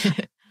comforts.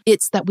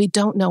 It's that we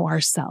don't know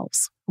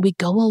ourselves. We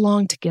go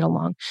along to get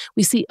along.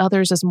 We see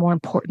others as more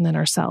important than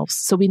ourselves.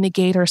 So we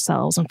negate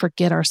ourselves and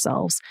forget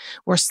ourselves.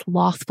 We're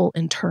slothful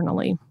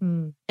internally.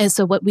 And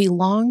so what we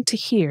long to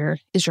hear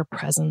is your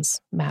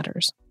presence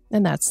matters.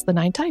 And that's the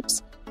 9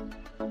 types.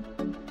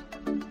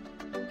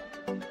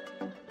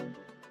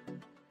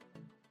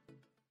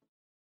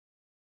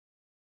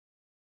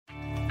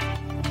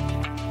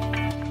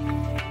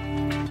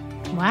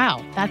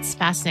 Wow, that's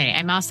fascinating.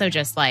 I'm also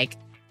just like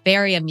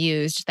very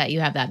amused that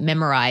you have that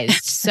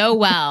memorized so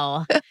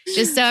well.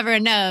 Just so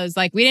everyone knows,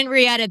 like we didn't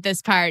re-edit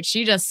this part.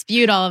 She just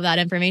spewed all of that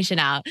information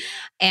out.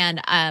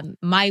 And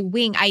my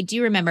wing, I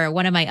do remember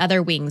one of my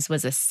other wings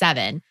was a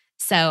 7.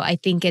 So I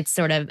think it's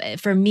sort of,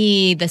 for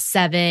me, the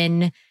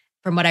 7,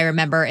 from what I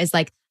remember, is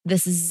like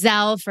this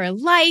zeal for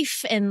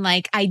life and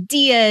like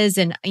ideas.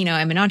 And,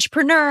 I'm an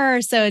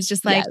entrepreneur. So it's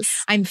just like,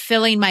 I'm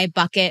filling my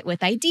bucket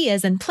with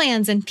ideas and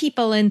plans and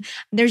people. And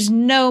there's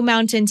no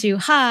mountain too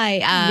high.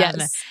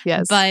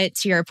 Yes. But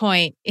to your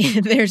point,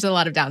 there's a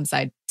lot of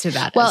downside to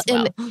that well. as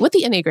well. And with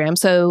the Enneagram,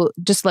 so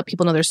just to let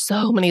people know there's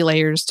so many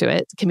layers to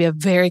it. It can be a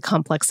very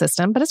complex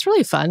system, but it's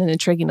really fun and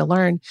intriguing to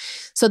learn.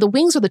 So the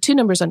wings are the 2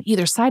 numbers on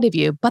either side of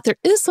you, but there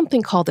is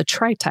something called the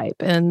tri-type.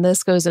 And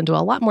this goes into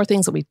a lot more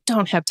things that we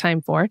don't have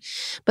time for.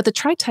 But the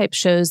tri-type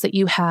shows that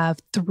you have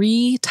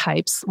 3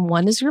 types.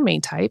 One is your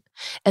main type,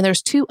 and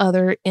there's 2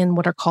 other in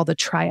what are called the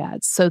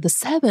triads. So the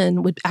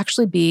 7 would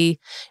actually be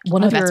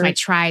one of your... That's my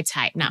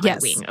tri-type, not my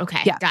wing.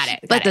 Okay, got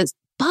it.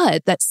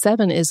 But that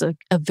 7 is a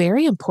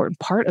very important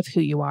part of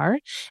who you are.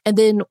 And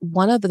then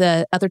one of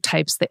the other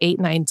types, the 8,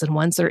 9s, and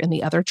 1s that are in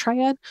the other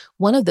triad,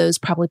 one of those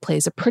probably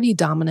plays a pretty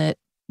dominant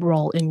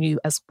role in you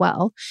as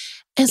well.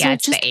 And so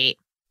it's the 8.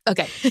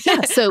 Okay.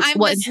 Yeah. So I'm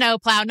the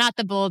snowplow, not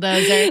the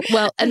bulldozer.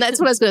 Well, and that's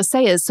what I was going to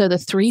say is, so the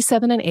 3,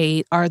 7, and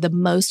 8 are the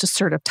most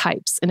assertive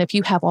types. And if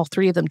you have all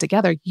 3 of them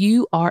together,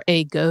 you are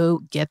a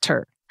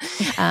go-getter.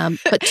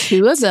 But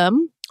 2 of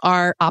them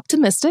are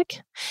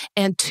optimistic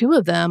and 2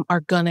 of them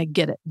are going to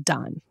get it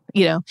done,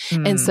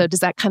 And so does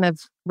that kind of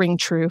ring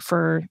true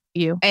for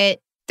you?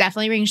 It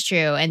definitely rings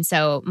true. And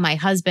so my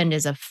husband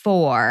is a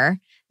 4,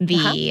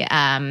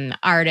 the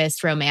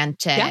artist,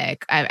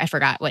 romantic, I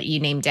forgot what you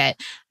named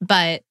it.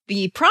 But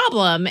the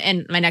problem,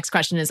 and my next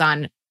question is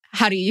on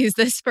how to use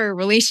this for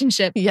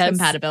relationship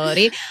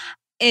compatibility,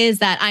 is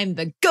that I'm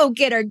the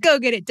go-getter, go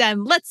get it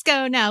done. Let's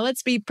go now.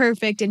 Let's be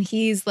perfect. And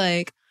he's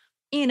like,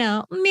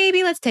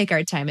 maybe let's take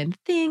our time and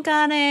think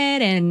on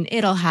it and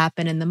it'll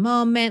happen in the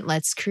moment.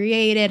 Let's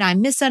create it.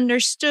 I'm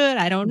misunderstood.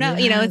 I don't know.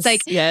 It's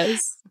like,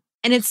 yes.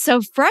 And it's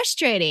so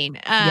frustrating.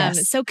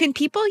 Yes. So can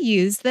people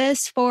use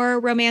this for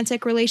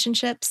romantic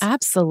relationships?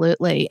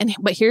 Absolutely.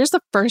 But here's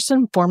the first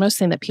and foremost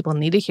thing that people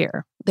need to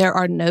hear. There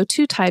are no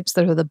two types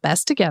that are the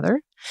best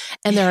together.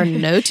 And there are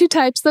no two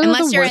types that are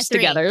the worst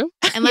together.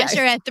 Unless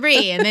you're at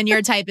 3 and then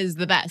your type is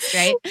the best,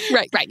 right?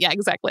 Right. Yeah,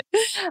 exactly.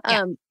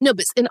 Yeah. No,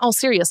 but in all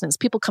seriousness,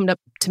 people come up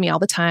to me all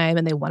the time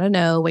and they want to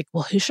know, like,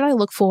 well, who should I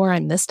look for?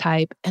 I'm this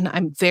type. And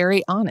I'm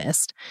very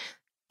honest.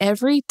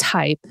 Every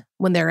type,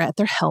 when they're at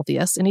their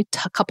healthiest, any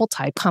couple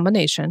type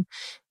combination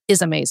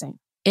is amazing.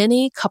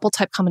 Any couple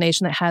type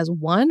combination that has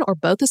one or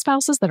both the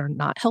spouses that are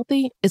not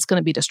healthy, it's going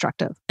to be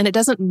destructive. And it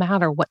doesn't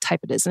matter what type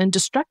it is. And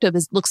destructive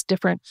looks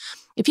different.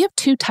 If you have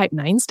 2 type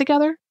 9s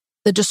together,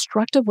 the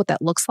destructive, what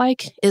that looks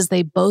like is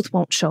they both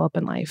won't show up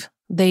in life.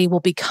 They will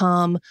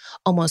become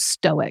almost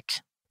stoic,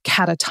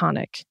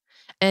 catatonic.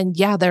 And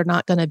yeah, they're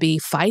not going to be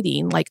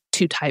fighting like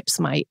 2 types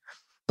might,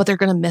 but they're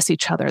going to miss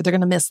each other. They're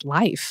going to miss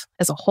life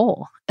as a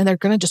whole, and they're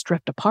going to just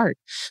drift apart.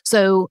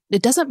 So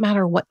it doesn't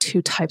matter what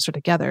 2 types are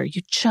together.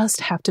 You just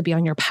have to be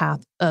on your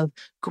path of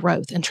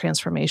growth and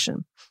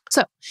transformation.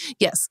 So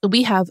yes,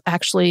 we have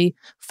actually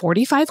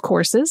 45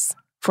 courses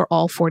for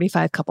all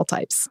 45 couple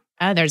types.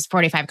 Oh, there's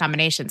 45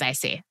 combinations, I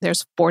see.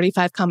 There's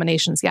 45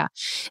 combinations, yeah.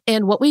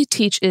 And what we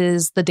teach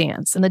is the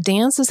dance. And the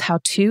dance is how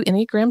 2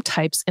 Enneagram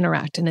types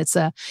interact. And it's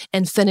a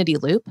infinity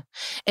loop.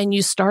 And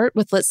you start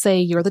with, let's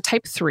say you're the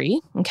type 3,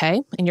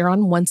 okay? And you're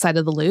on one side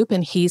of the loop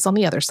and he's on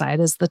the other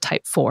side as the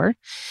type 4.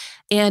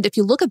 And if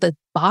you look at the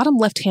bottom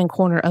left-hand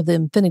corner of the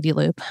infinity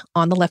loop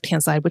on the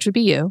left-hand side, which would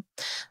be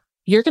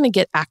you're going to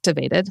get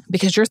activated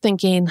because you're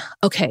thinking,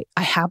 okay,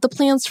 I have the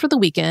plans for the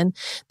weekend.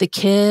 The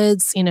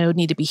kids,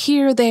 need to be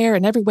here, there,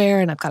 and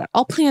everywhere. And I've got it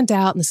all planned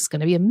out. And this is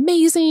going to be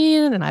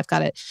amazing. And I've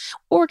got it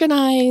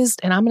organized.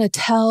 And I'm going to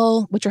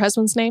tell, what's your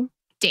husband's name?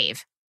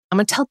 Dave. I'm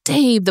going to tell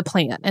Dave the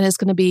plan. And it's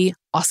going to be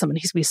awesome. And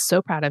he's going to be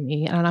so proud of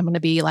me. And I'm going to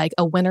be like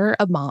a winner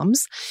of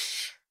moms.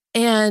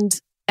 And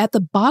at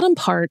the bottom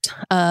part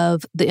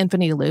of the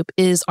infinity loop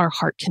is our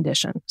heart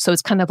condition. So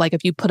it's kind of like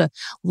if you put a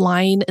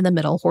line in the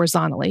middle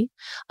horizontally,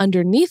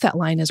 underneath that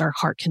line is our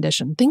heart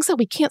condition, things that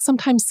we can't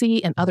sometimes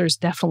see and others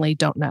definitely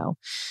don't know.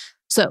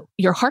 So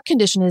your heart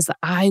condition is,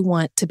 I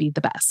want to be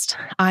the best.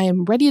 I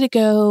am ready to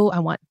go. I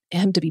want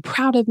him to be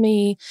proud of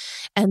me.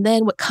 And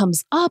then what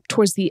comes up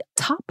towards the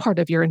top part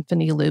of your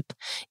infinity loop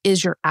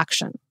is your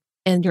action.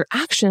 And your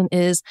action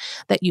is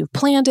that you've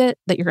planned it,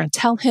 that you're going to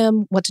tell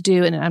him what to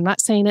do. And I'm not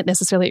saying it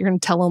necessarily that you're going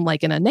to tell him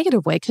like in a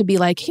negative way. It could be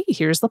like, hey,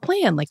 here's the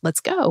plan. Like, let's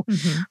go.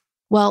 Mm-hmm.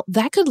 Well,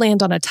 that could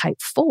land on a type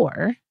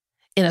 4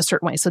 in a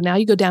certain way. So now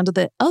you go down to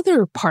the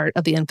other part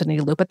of the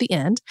infinity loop at the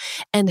end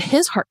and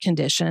his heart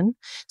condition.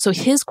 So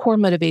his core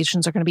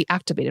motivations are going to be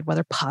activated,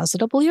 whether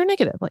positively or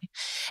negatively.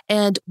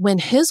 And when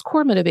his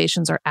core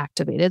motivations are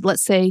activated,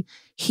 let's say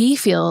he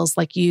feels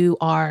like you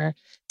are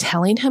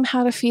telling him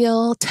how to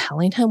feel,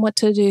 telling him what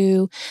to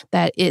do,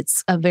 that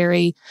it's a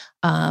very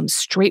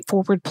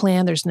straightforward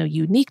plan. There's no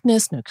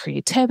uniqueness, no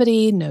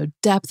creativity, no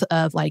depth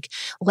of like,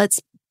 let's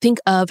think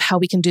of how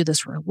we can do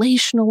this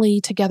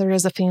relationally together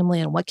as a family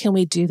and what can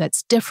we do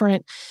that's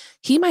different.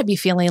 He might be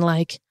feeling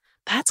like,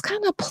 that's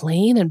kind of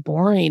plain and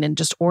boring and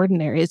just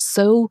ordinary. It's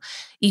so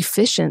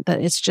efficient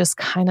that it's just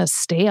kind of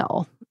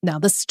stale. Now,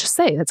 let's just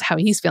say that's how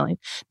he's feeling.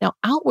 Now,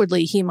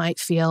 outwardly, he might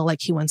feel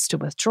like he wants to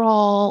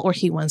withdraw or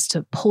he wants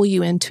to pull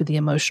you into the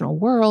emotional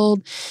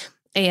world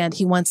and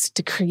he wants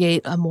to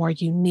create a more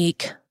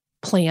unique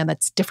plan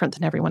that's different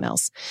than everyone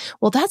else.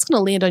 Well, that's going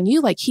to land on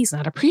you like he's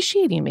not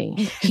appreciating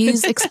me.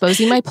 He's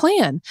exposing my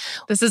plan.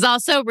 This is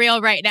also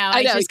real right now.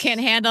 I just can't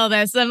handle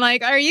this. I'm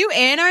like, are you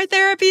in our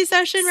therapy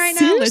session right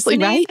now? Seriously,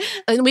 right?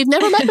 And we've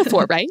never met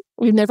before, right?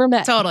 We've never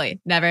met. Totally.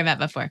 Never met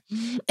before.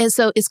 And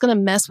so it's going to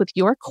mess with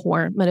your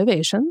core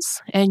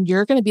motivations. And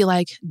you're going to be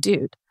like,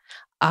 dude,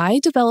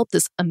 I developed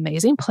this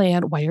amazing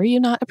plan. Why are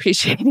you not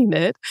appreciating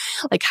it?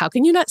 Like, how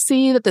can you not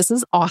see that this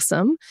is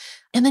awesome?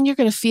 And then you're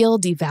going to feel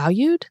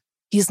devalued.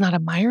 He's not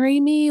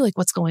admiring me, like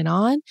what's going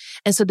on?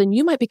 And so then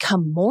you might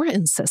become more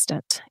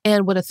insistent.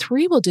 And what a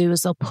 3 will do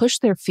is they'll push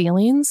their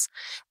feelings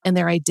and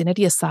their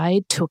identity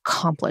aside to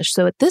accomplish.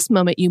 So at this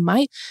moment, you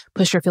might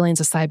push your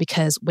feelings aside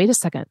because, wait a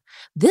second,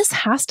 this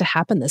has to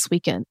happen this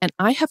weekend. And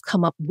I have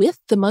come up with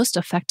the most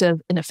effective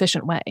and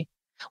efficient way.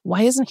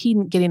 Why isn't he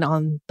getting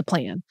on the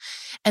plan?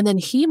 And then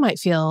he might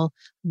feel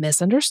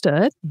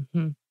misunderstood.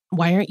 Mm-hmm.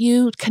 Why aren't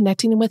you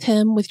connecting with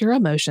him with your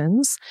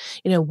emotions?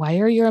 Why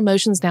are your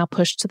emotions now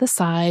pushed to the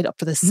side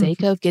for the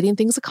sake of getting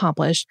things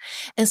accomplished?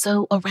 And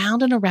so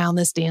around and around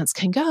this dance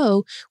can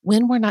go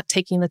when we're not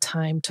taking the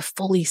time to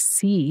fully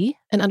see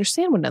and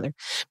understand one another.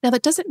 Now,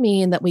 that doesn't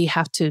mean that we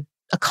have to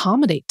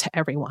accommodate to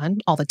everyone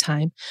all the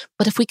time,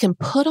 but if we can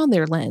put on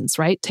their lens,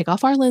 right? Take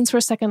off our lens for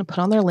a second and put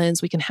on their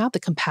lens, we can have the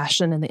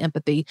compassion and the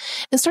empathy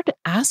and start to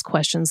ask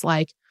questions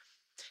like,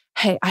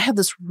 hey, I have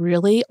this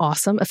really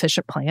awesome,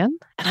 efficient plan,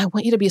 and I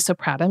want you to be so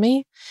proud of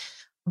me.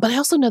 But I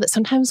also know that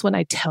sometimes when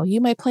I tell you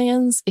my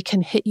plans, it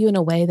can hit you in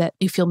a way that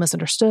you feel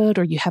misunderstood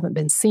or you haven't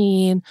been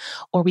seen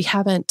or we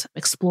haven't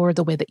explored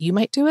the way that you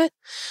might do it.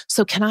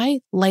 So can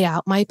I lay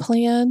out my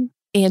plan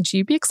and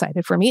you be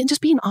excited for me? And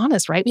just being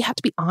honest, right? We have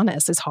to be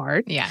honest. It's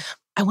hard. Yeah.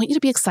 I want you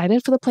to be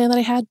excited for the plan that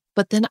I had,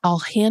 but then I'll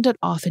hand it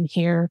off and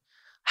hear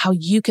how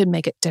you can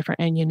make it different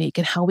and unique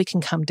and how we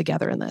can come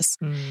together in this.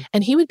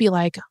 And he would be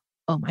like,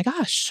 oh my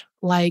gosh,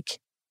 like,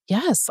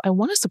 yes, I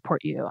want to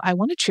support you. I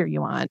want to cheer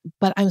you on,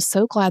 but I'm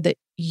so glad that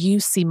you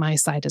see my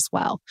side as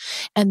well.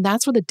 And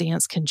that's where the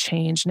dance can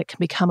change and it can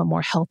become a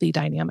more healthy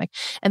dynamic.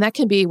 And that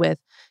can be with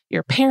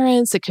your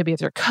parents. It could be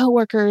with your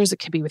coworkers. It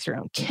could be with your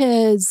own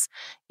kids,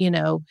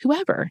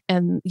 whoever.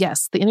 And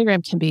yes, the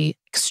Enneagram can be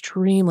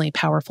extremely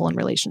powerful in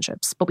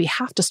relationships, but we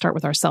have to start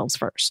with ourselves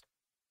first.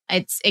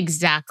 It's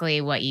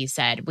exactly what you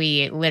said.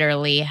 We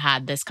literally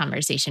had this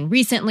conversation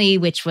recently,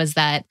 which was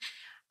that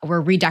we're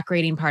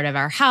redecorating part of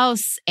our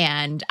house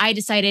and I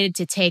decided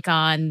to take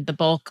on the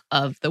bulk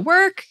of the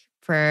work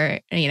for,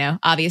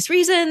 obvious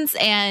reasons.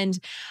 And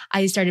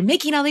I started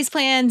making all these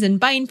plans and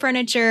buying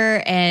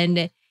furniture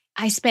and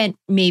I spent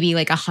maybe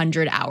like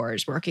 100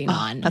 hours working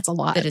on that's a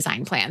lot. The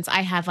design plans.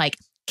 I have like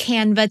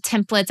Canva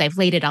templates. I've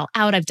laid it all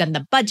out. I've done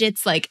the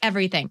budgets, like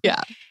everything.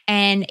 Yeah.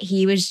 And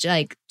he was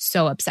like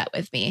so upset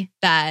with me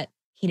that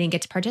he didn't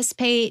get to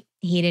participate.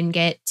 He didn't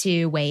get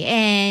to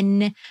weigh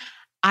in.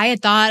 I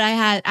had thought I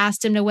had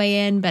asked him to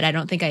weigh in, but I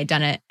don't think I had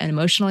done it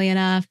emotionally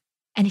enough.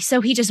 And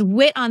so he just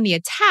went on the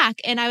attack.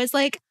 And I was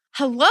like,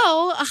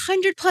 hello,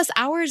 100+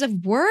 hours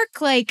of work?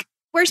 Like,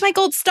 where's my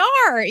gold star?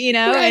 Right,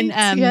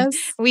 And yes.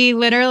 we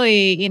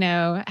literally,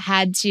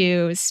 had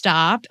to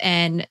stop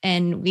and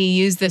we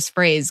use this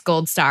phrase,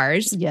 gold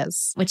stars.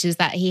 Yes. Which is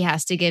that he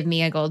has to give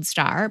me a gold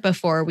star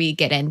before we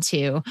get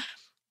into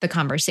the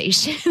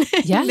conversation.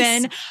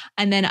 Yes.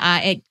 and then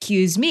it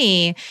cues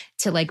me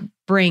to like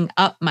bring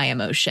up my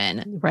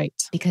emotion. Right.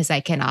 Because I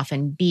can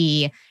often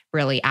be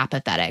really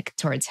apathetic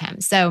towards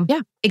him. So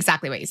yeah,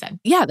 exactly what you said.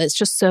 Yeah, that's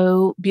just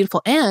so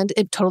beautiful. And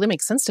it totally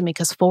makes sense to me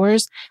because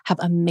 4s have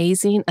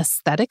amazing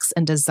aesthetics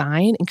and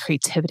design and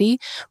creativity,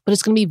 but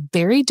it's going to be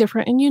very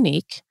different and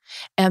unique.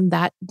 And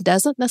that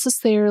doesn't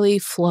necessarily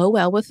flow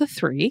well with a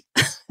 3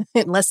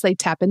 unless they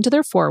tap into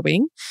their 4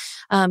 wing.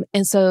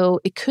 And so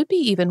it could be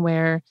even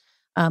where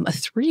a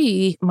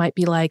 3 might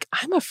be like,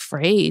 I'm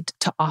afraid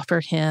to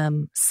offer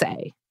him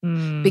say.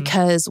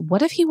 Because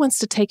what if he wants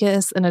to take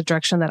us in a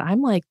direction that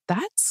I'm like,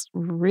 that's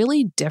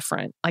really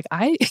different. Like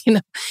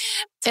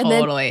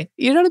Totally.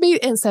 You know what I mean?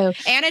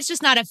 And it's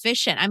just not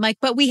efficient. I'm like,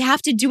 but we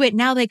have to do it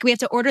now. Like we have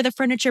to order the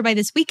furniture by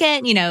this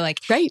weekend,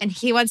 right. And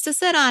he wants to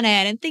sit on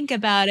it and think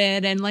about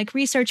it and like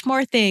research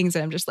more things.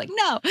 And I'm just like,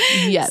 no.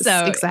 Yes,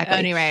 so, exactly.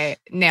 Anyway,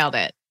 nailed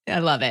it. I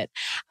love it.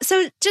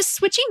 So just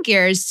switching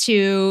gears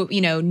to,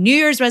 New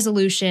Year's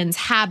resolutions,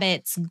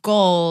 habits,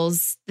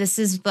 goals. This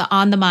is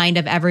on the mind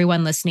of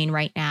everyone listening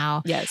right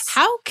now. Yes.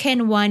 How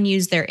can one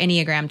use their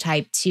Enneagram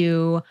type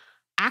to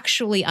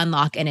actually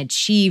unlock and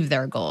achieve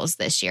their goals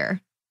this year?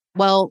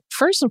 Well,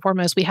 first and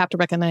foremost, we have to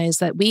recognize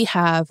that we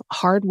have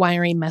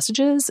hardwiring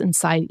messages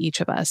inside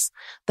each of us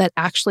that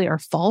actually are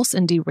false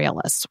and derail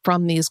us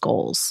from these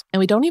goals. And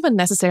we don't even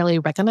necessarily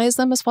recognize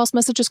them as false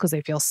messages because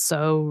they feel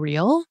so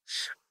real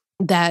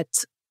that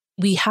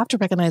we have to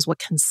recognize what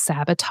can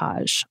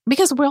sabotage,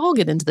 because we all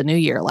get into the new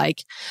year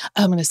like,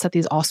 oh, I'm going to set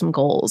these awesome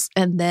goals.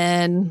 And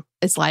then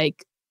it's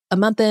like a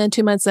month in,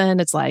 2 months in,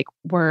 it's like,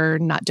 we're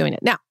not doing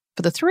it. Now,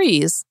 for the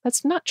 3s,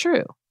 that's not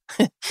true.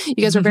 You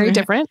guys are very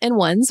different and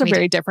 1s are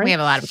very different. We have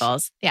a lot of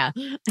goals. Yeah.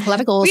 A lot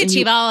of goals. We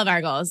achieve all of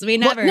our goals. We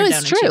never no, don't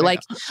it's true.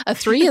 Like goal. a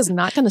 3 is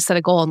not going to set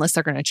a goal unless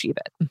they're going to achieve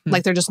it.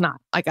 Like they're just not.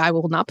 Like I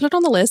will not put it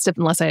on the list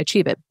unless I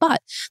achieve it.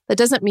 But that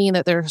doesn't mean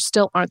that there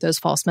still aren't those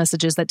false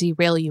messages that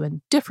derail you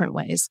in different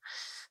ways.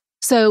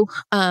 So,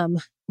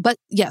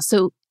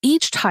 so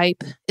each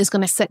type is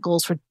going to set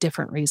goals for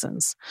different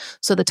reasons.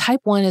 So the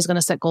type 1 is going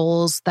to set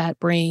goals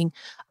that bring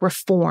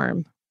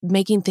reform,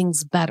 making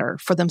things better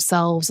for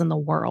themselves and the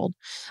world.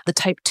 The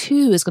type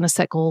 2 is going to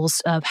set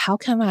goals of how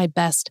can I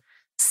best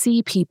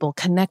see people,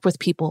 connect with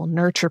people,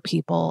 nurture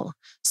people,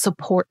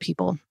 support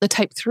people. The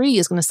type 3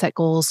 is going to set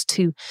goals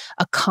to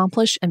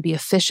accomplish and be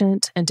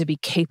efficient and to be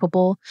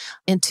capable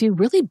and to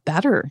really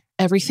better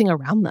everything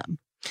around them,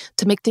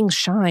 to make things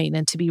shine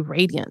and to be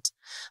radiant.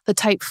 The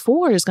type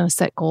 4 is going to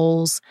set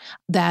goals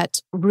that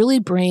really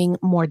bring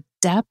more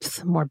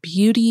depth, more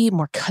beauty,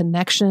 more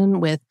connection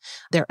with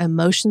their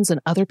emotions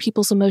and other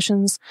people's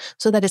emotions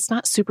so that it's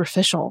not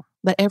superficial,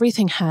 that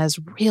everything has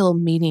real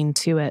meaning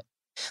to it.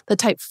 The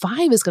type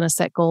 5 is going to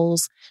set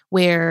goals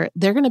where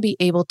they're going to be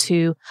able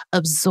to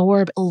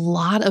absorb a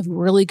lot of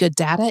really good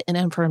data and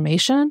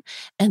information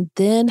and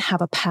then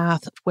have a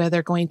path where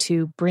they're going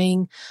to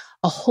bring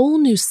a whole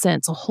new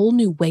sense, a whole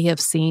new way of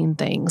seeing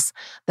things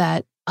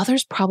that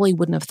others probably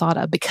wouldn't have thought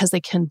of because they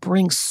can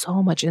bring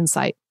so much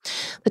insight.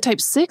 The type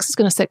 6 is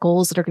going to set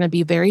goals that are going to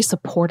be very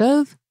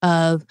supportive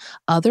of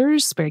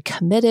others, very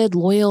committed,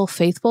 loyal,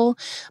 faithful,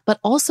 but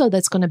also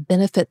that's going to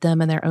benefit them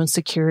in their own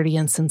security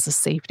and sense of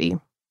safety.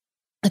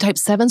 The type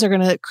 7s are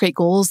going to create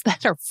goals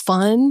that are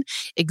fun,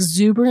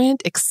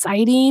 exuberant,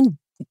 exciting,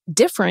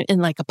 different in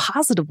like a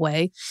positive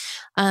way.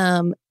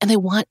 And they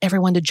want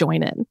everyone to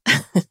join in.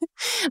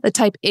 The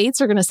type 8s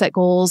are going to set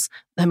goals.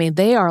 I mean,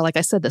 they are, like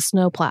I said, the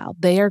snowplow.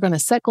 They are going to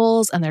set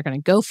goals and they're going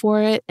to go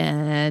for it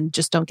and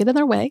just don't get in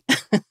their way.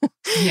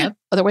 Yep.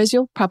 Otherwise,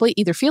 you'll probably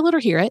either feel it or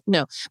hear it.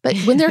 No, but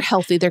when they're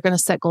healthy, they're going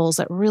to set goals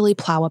that really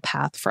plow a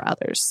path for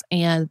others.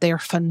 And they're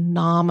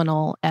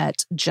phenomenal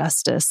at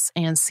justice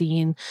and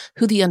seeing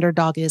who the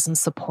underdog is and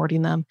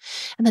supporting them.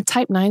 And the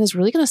type 9 is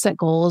really going to set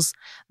goals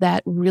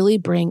that really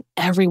bring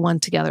everyone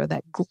together,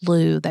 that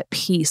glue, that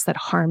peace, that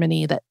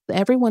harmony, that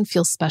everyone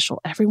feels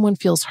special, everyone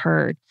feels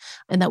heard,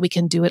 and that we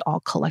can do it all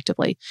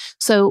collectively.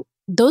 So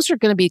those are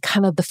going to be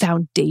kind of the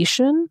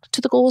foundation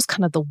to the goals,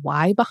 kind of the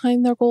why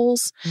behind their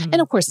goals. And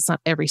of course, it's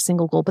not every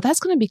single goal, but that's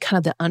going to be kind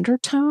of the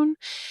undertone.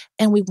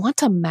 And we want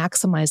to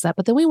maximize that.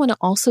 But then we want to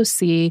also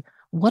see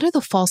what are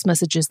the false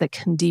messages that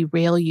can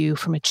derail you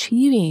from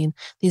achieving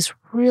these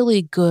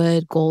really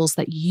good goals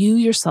that you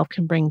yourself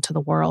can bring to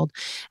the world.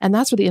 And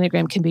that's where the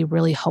Enneagram can be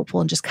really helpful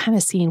in just kind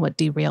of seeing what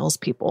derails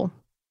people.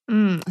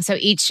 So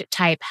each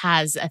type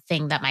has a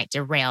thing that might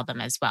derail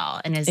them as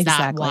well. And is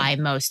that why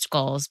most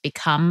goals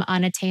become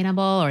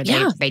unattainable or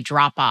they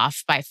drop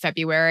off by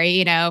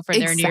February, for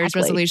their New Year's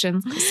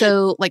resolutions?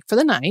 So like for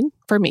the 9,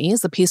 for me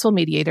as the peaceful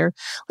mediator,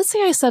 let's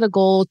say I set a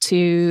goal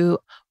to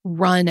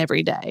run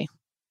every day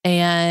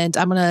and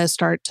I'm going to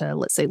start to,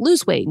 let's say,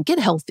 lose weight and get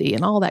healthy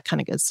and all that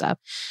kind of good stuff.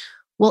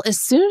 Well, as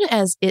soon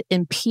as it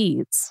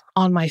impedes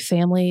on my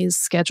family's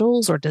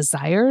schedules or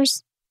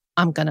desires,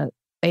 I'm going to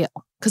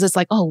fail. Because it's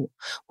like, oh,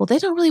 well, they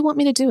don't really want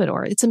me to do it,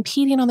 or it's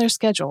impeding on their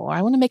schedule, or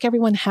I want to make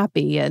everyone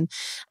happy. And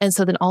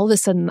so then all of a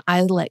sudden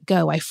I let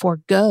go, I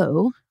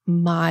forego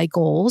my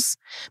goals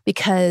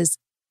because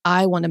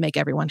I want to make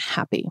everyone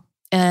happy.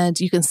 And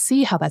you can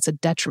see how that's a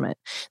detriment.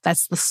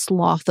 That's the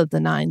sloth of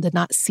the 9, the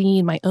not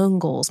seeing my own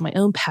goals, my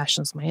own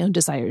passions, my own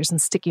desires, and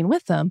sticking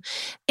with them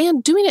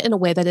and doing it in a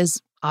way that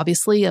is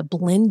obviously a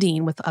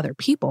blending with other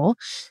people,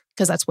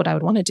 because that's what I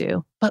would want to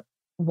do. But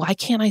why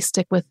can't I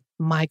stick with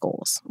my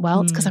goals?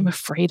 Well, it's because I'm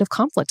afraid of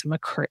conflict.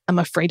 I'm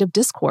afraid of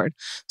discord.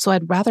 So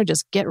I'd rather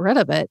just get rid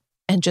of it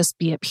and just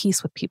be at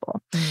peace with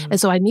people. And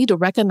so I need to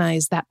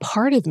recognize that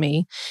part of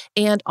me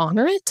and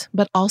honor it,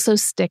 but also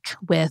stick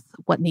with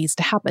what needs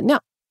to happen. Now,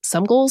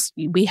 some goals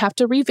we have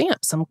to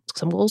revamp. Some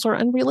goals are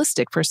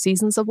unrealistic for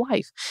seasons of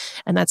life,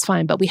 and that's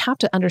fine. But we have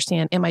to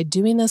understand, am I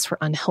doing this for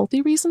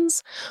unhealthy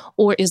reasons,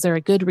 or is there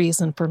a good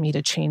reason for me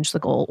to change the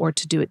goal or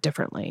to do it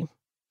differently?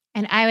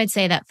 And I would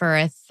say that for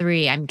a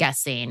 3, I'm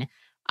guessing,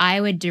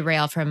 I would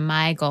derail from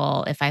my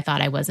goal if I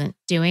thought I wasn't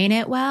doing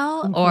it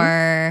well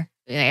or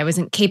I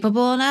wasn't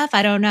capable enough.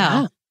 I don't know.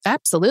 Yeah,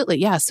 absolutely.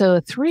 Yeah. So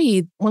a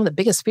 3, one of the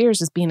biggest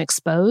fears is being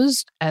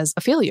exposed as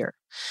a failure.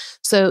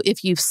 So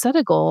if you've set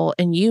a goal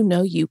and you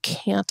know you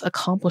can't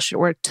accomplish it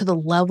or to the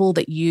level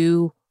that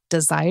you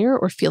desire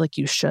or feel like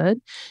you should,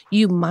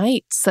 you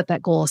might set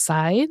that goal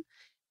aside,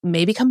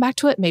 maybe come back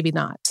to it, maybe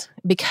not,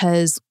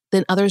 because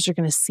then others are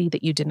going to see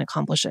that you didn't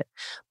accomplish it.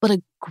 But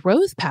a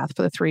growth path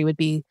for the 3 would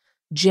be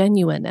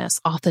genuineness,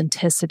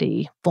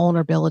 authenticity,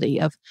 vulnerability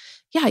of,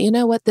 yeah, you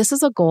know what? This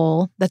is a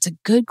goal. That's a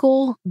good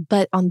goal.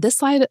 But on this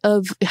side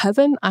of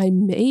heaven, I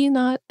may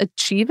not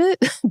achieve it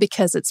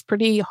because it's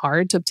pretty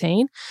hard to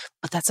obtain,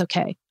 but that's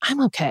okay. I'm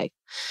okay.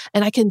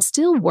 And I can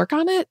still work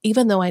on it,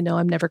 even though I know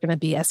I'm never going to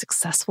be as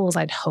successful as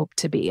I'd hope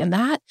to be. And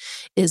that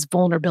is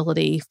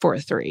vulnerability for a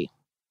 3.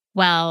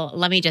 Well,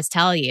 let me just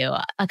tell you,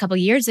 a couple of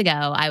years ago,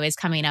 I was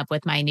coming up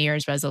with my New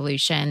Year's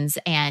resolutions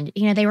and,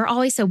 they were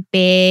always so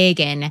big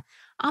and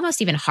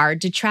almost even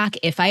hard to track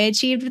if I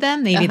achieved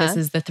them. Maybe this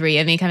is the 3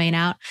 of me coming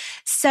out.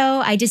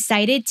 So I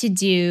decided to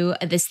do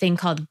this thing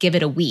called Give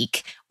It a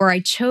Week, where I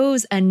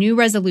chose a new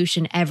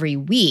resolution every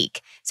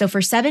week. So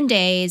for 7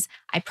 days,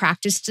 I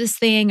practiced this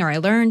thing, or I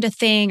learned a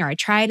thing, or I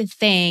tried a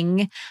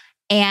thing.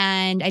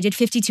 And I did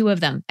 52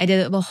 of them. I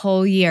did it the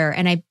whole year.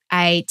 And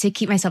I to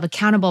keep myself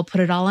accountable, put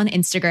it all on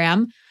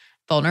Instagram,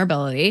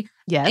 vulnerability.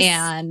 Yes.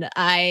 And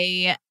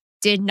I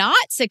did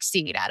not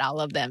succeed at all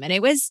of them. And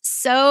it was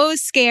so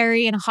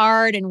scary and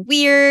hard and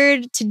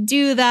weird to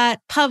do that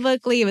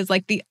publicly. It was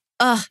like the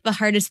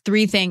hardest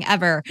 3 thing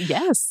ever.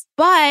 Yes.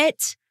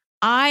 But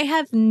I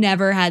have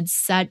never had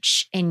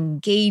such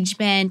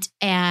engagement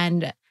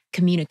and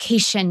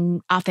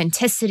communication,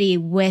 authenticity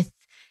with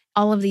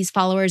all of these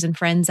followers and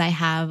friends I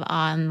have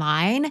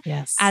online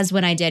as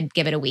when I did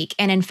Give It a Week.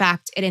 And in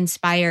fact, it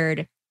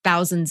inspired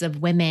thousands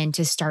of women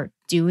to start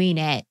doing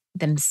it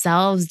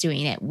themselves,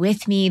 doing it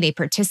with me. They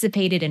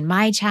participated in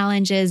my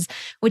challenges,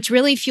 which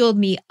really fueled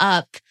me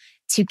up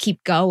to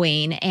keep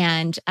going.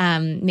 And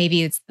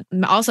maybe it's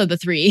also the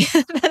 3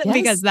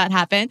 because that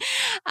happened,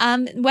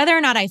 whether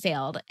or not I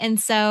failed. And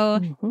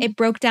so it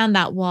broke down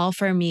that wall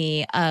for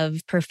me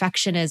of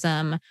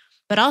perfectionism,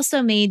 but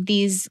also made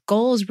these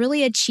goals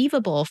really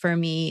achievable for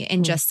me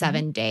in just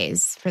 7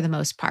 days for the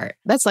most part.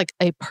 That's like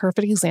a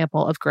perfect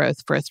example of growth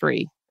for a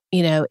 3.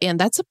 And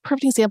that's a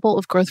perfect example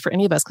of growth for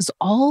any of us because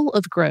all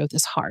of growth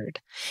is hard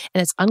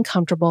and it's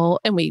uncomfortable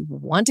and we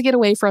want to get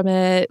away from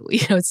it.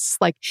 It's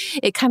like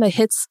it kind of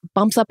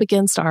bumps up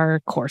against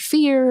our core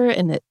fear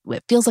and it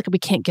feels like we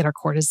can't get our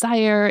core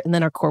desire. And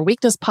then our core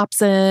weakness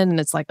pops in and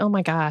it's like, oh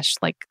my gosh,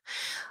 like,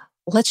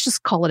 let's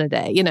just call it a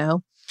day,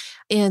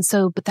 And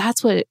so, but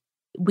that's what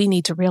we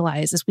need to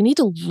realize is we need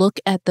to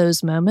look at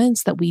those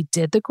moments that we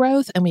did the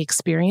growth and we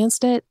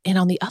experienced it. And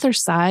on the other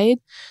side,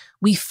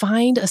 we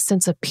find a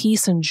sense of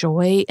peace and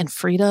joy and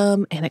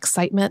freedom and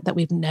excitement that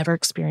we've never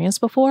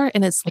experienced before.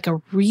 And it's like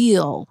a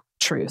real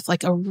truth,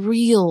 like a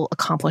real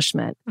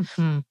accomplishment.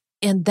 Mm-hmm.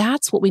 And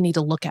that's what we need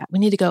to look at. We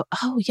need to go,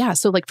 oh yeah.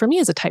 So like for me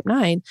as a type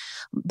 9,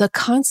 the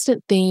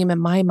constant theme in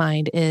my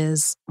mind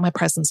is my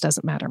presence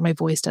doesn't matter. My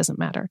voice doesn't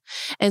matter.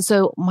 And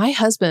so my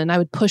husband, I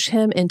would push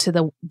him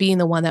into being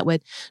the one that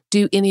would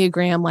do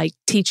Enneagram like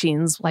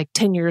teachings like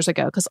 10 years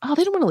ago. Cause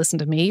they don't want to listen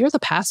to me. You're the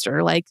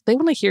pastor. Like they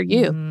want to hear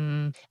you.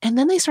 Mm. And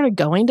then they started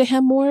going to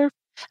him more.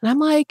 And I'm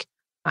like,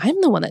 I'm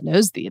the one that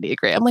knows the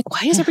Enneagram. I'm like,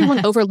 why is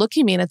everyone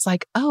overlooking me? And it's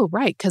like, oh,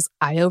 right. Cause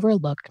I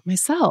overlook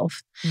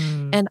myself.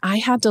 Mm. And I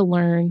had to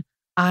learn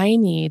I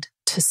need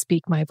to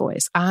speak my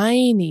voice.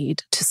 I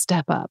need to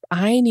step up.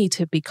 I need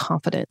to be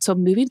confident. So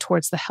moving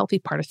towards the healthy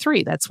part of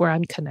 3, that's where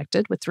I'm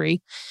connected with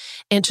 3,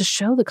 and to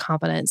show the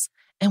confidence.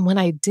 And when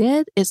I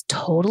did, it's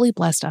totally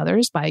blessed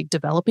others by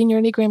developing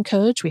your Enneagram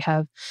coach. We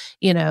have,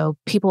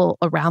 people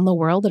around the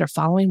world that are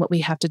following what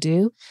we have to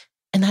do.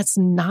 And that's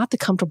not the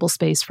comfortable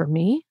space for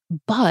me,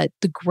 but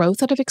the growth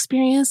that I've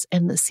experienced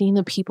and the seeing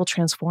the people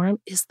transform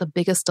is the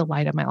biggest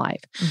delight of my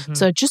life. Mm-hmm.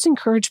 So I just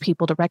encourage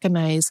people to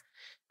recognize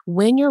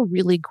when you're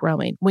really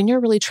growing, when you're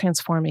really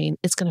transforming,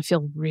 it's going to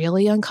feel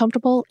really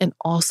uncomfortable and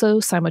also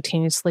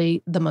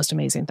simultaneously the most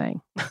amazing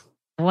thing.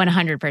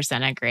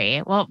 100%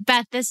 agree. Well,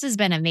 Beth, this has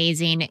been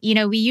amazing.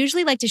 We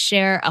usually like to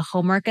share a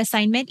homework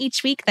assignment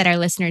each week that our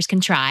listeners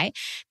can try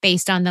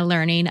based on the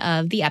learning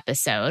of the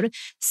episode.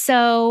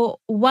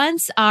 So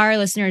once our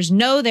listeners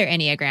know their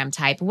Enneagram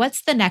type,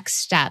 what's the next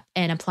step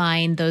in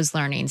applying those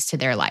learnings to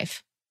their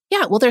life?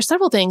 Yeah, well, there's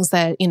several things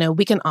that,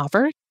 we can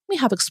offer. We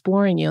have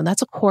Exploring You. And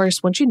that's a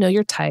course, once you know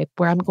your type,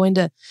 where I'm going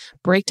to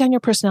break down your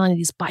personality,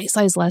 these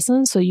bite-sized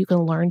lessons so you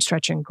can learn,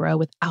 stretch, and grow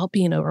without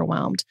being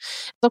overwhelmed.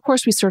 Of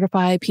course, we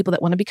certify people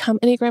that want to become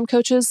Enneagram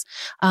coaches.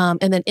 And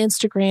then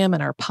Instagram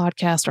and our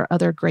podcast are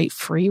other great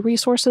free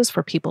resources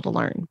for people to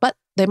learn. But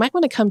they might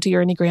want to come to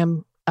your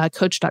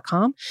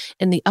EnneagramCoach.com.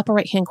 In the upper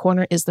right-hand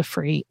corner is the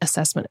free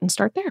assessment and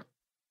start there.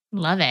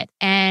 Love it.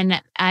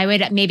 And I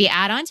would maybe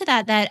add on to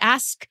that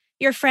ask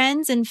your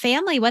friends and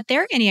family what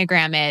their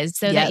Enneagram is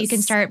so that you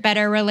can start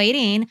better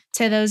relating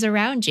to those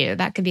around you.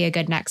 That could be a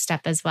good next step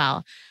as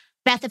well.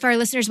 Beth, if our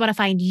listeners want to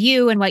find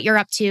you and what you're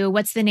up to,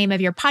 what's the name of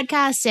your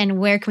podcast and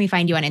where can we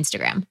find you on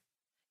Instagram?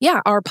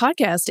 Yeah, our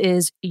podcast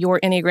is Your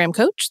Enneagram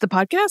Coach, the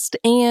podcast.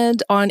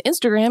 And on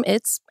Instagram,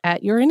 it's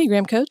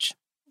 @YourEnneagramCoach.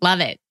 Love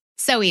it.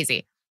 So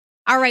easy.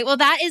 All right. Well,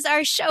 that is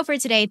our show for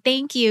today.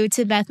 Thank you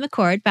to Beth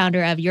McCord,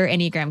 founder of Your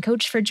Enneagram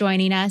Coach, for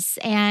joining us.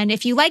 And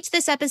if you liked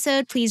this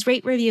episode, please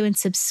rate, review, and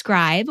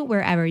subscribe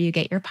wherever you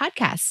get your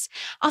podcasts.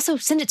 Also,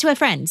 send it to a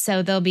friend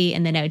so they'll be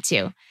in the know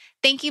too.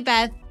 Thank you,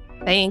 Beth.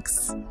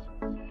 Thanks.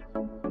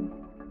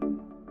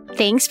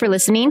 Thanks for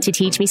listening to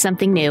Teach Me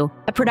Something New,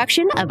 a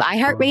production of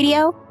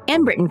iHeartRadio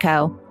and Brit &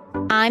 Co.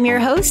 I'm your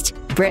host,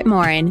 Britt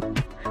Morin.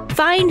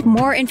 Find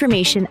more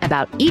information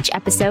about each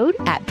episode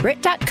at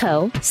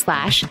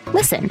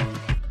brit.co/listen.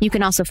 You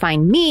can also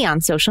find me on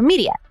social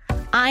media.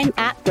 I'm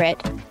 @Brit,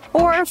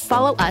 or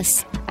follow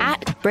us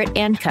 @Brit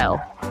 & Co.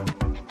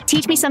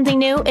 Teach Me Something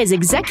New is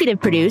executive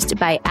produced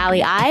by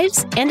Allie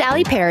Ives and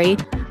Allie Perry,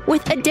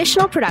 with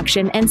additional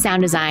production and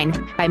sound design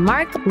by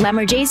Mark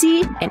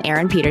Lemmerjazy and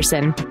Aaron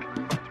Peterson.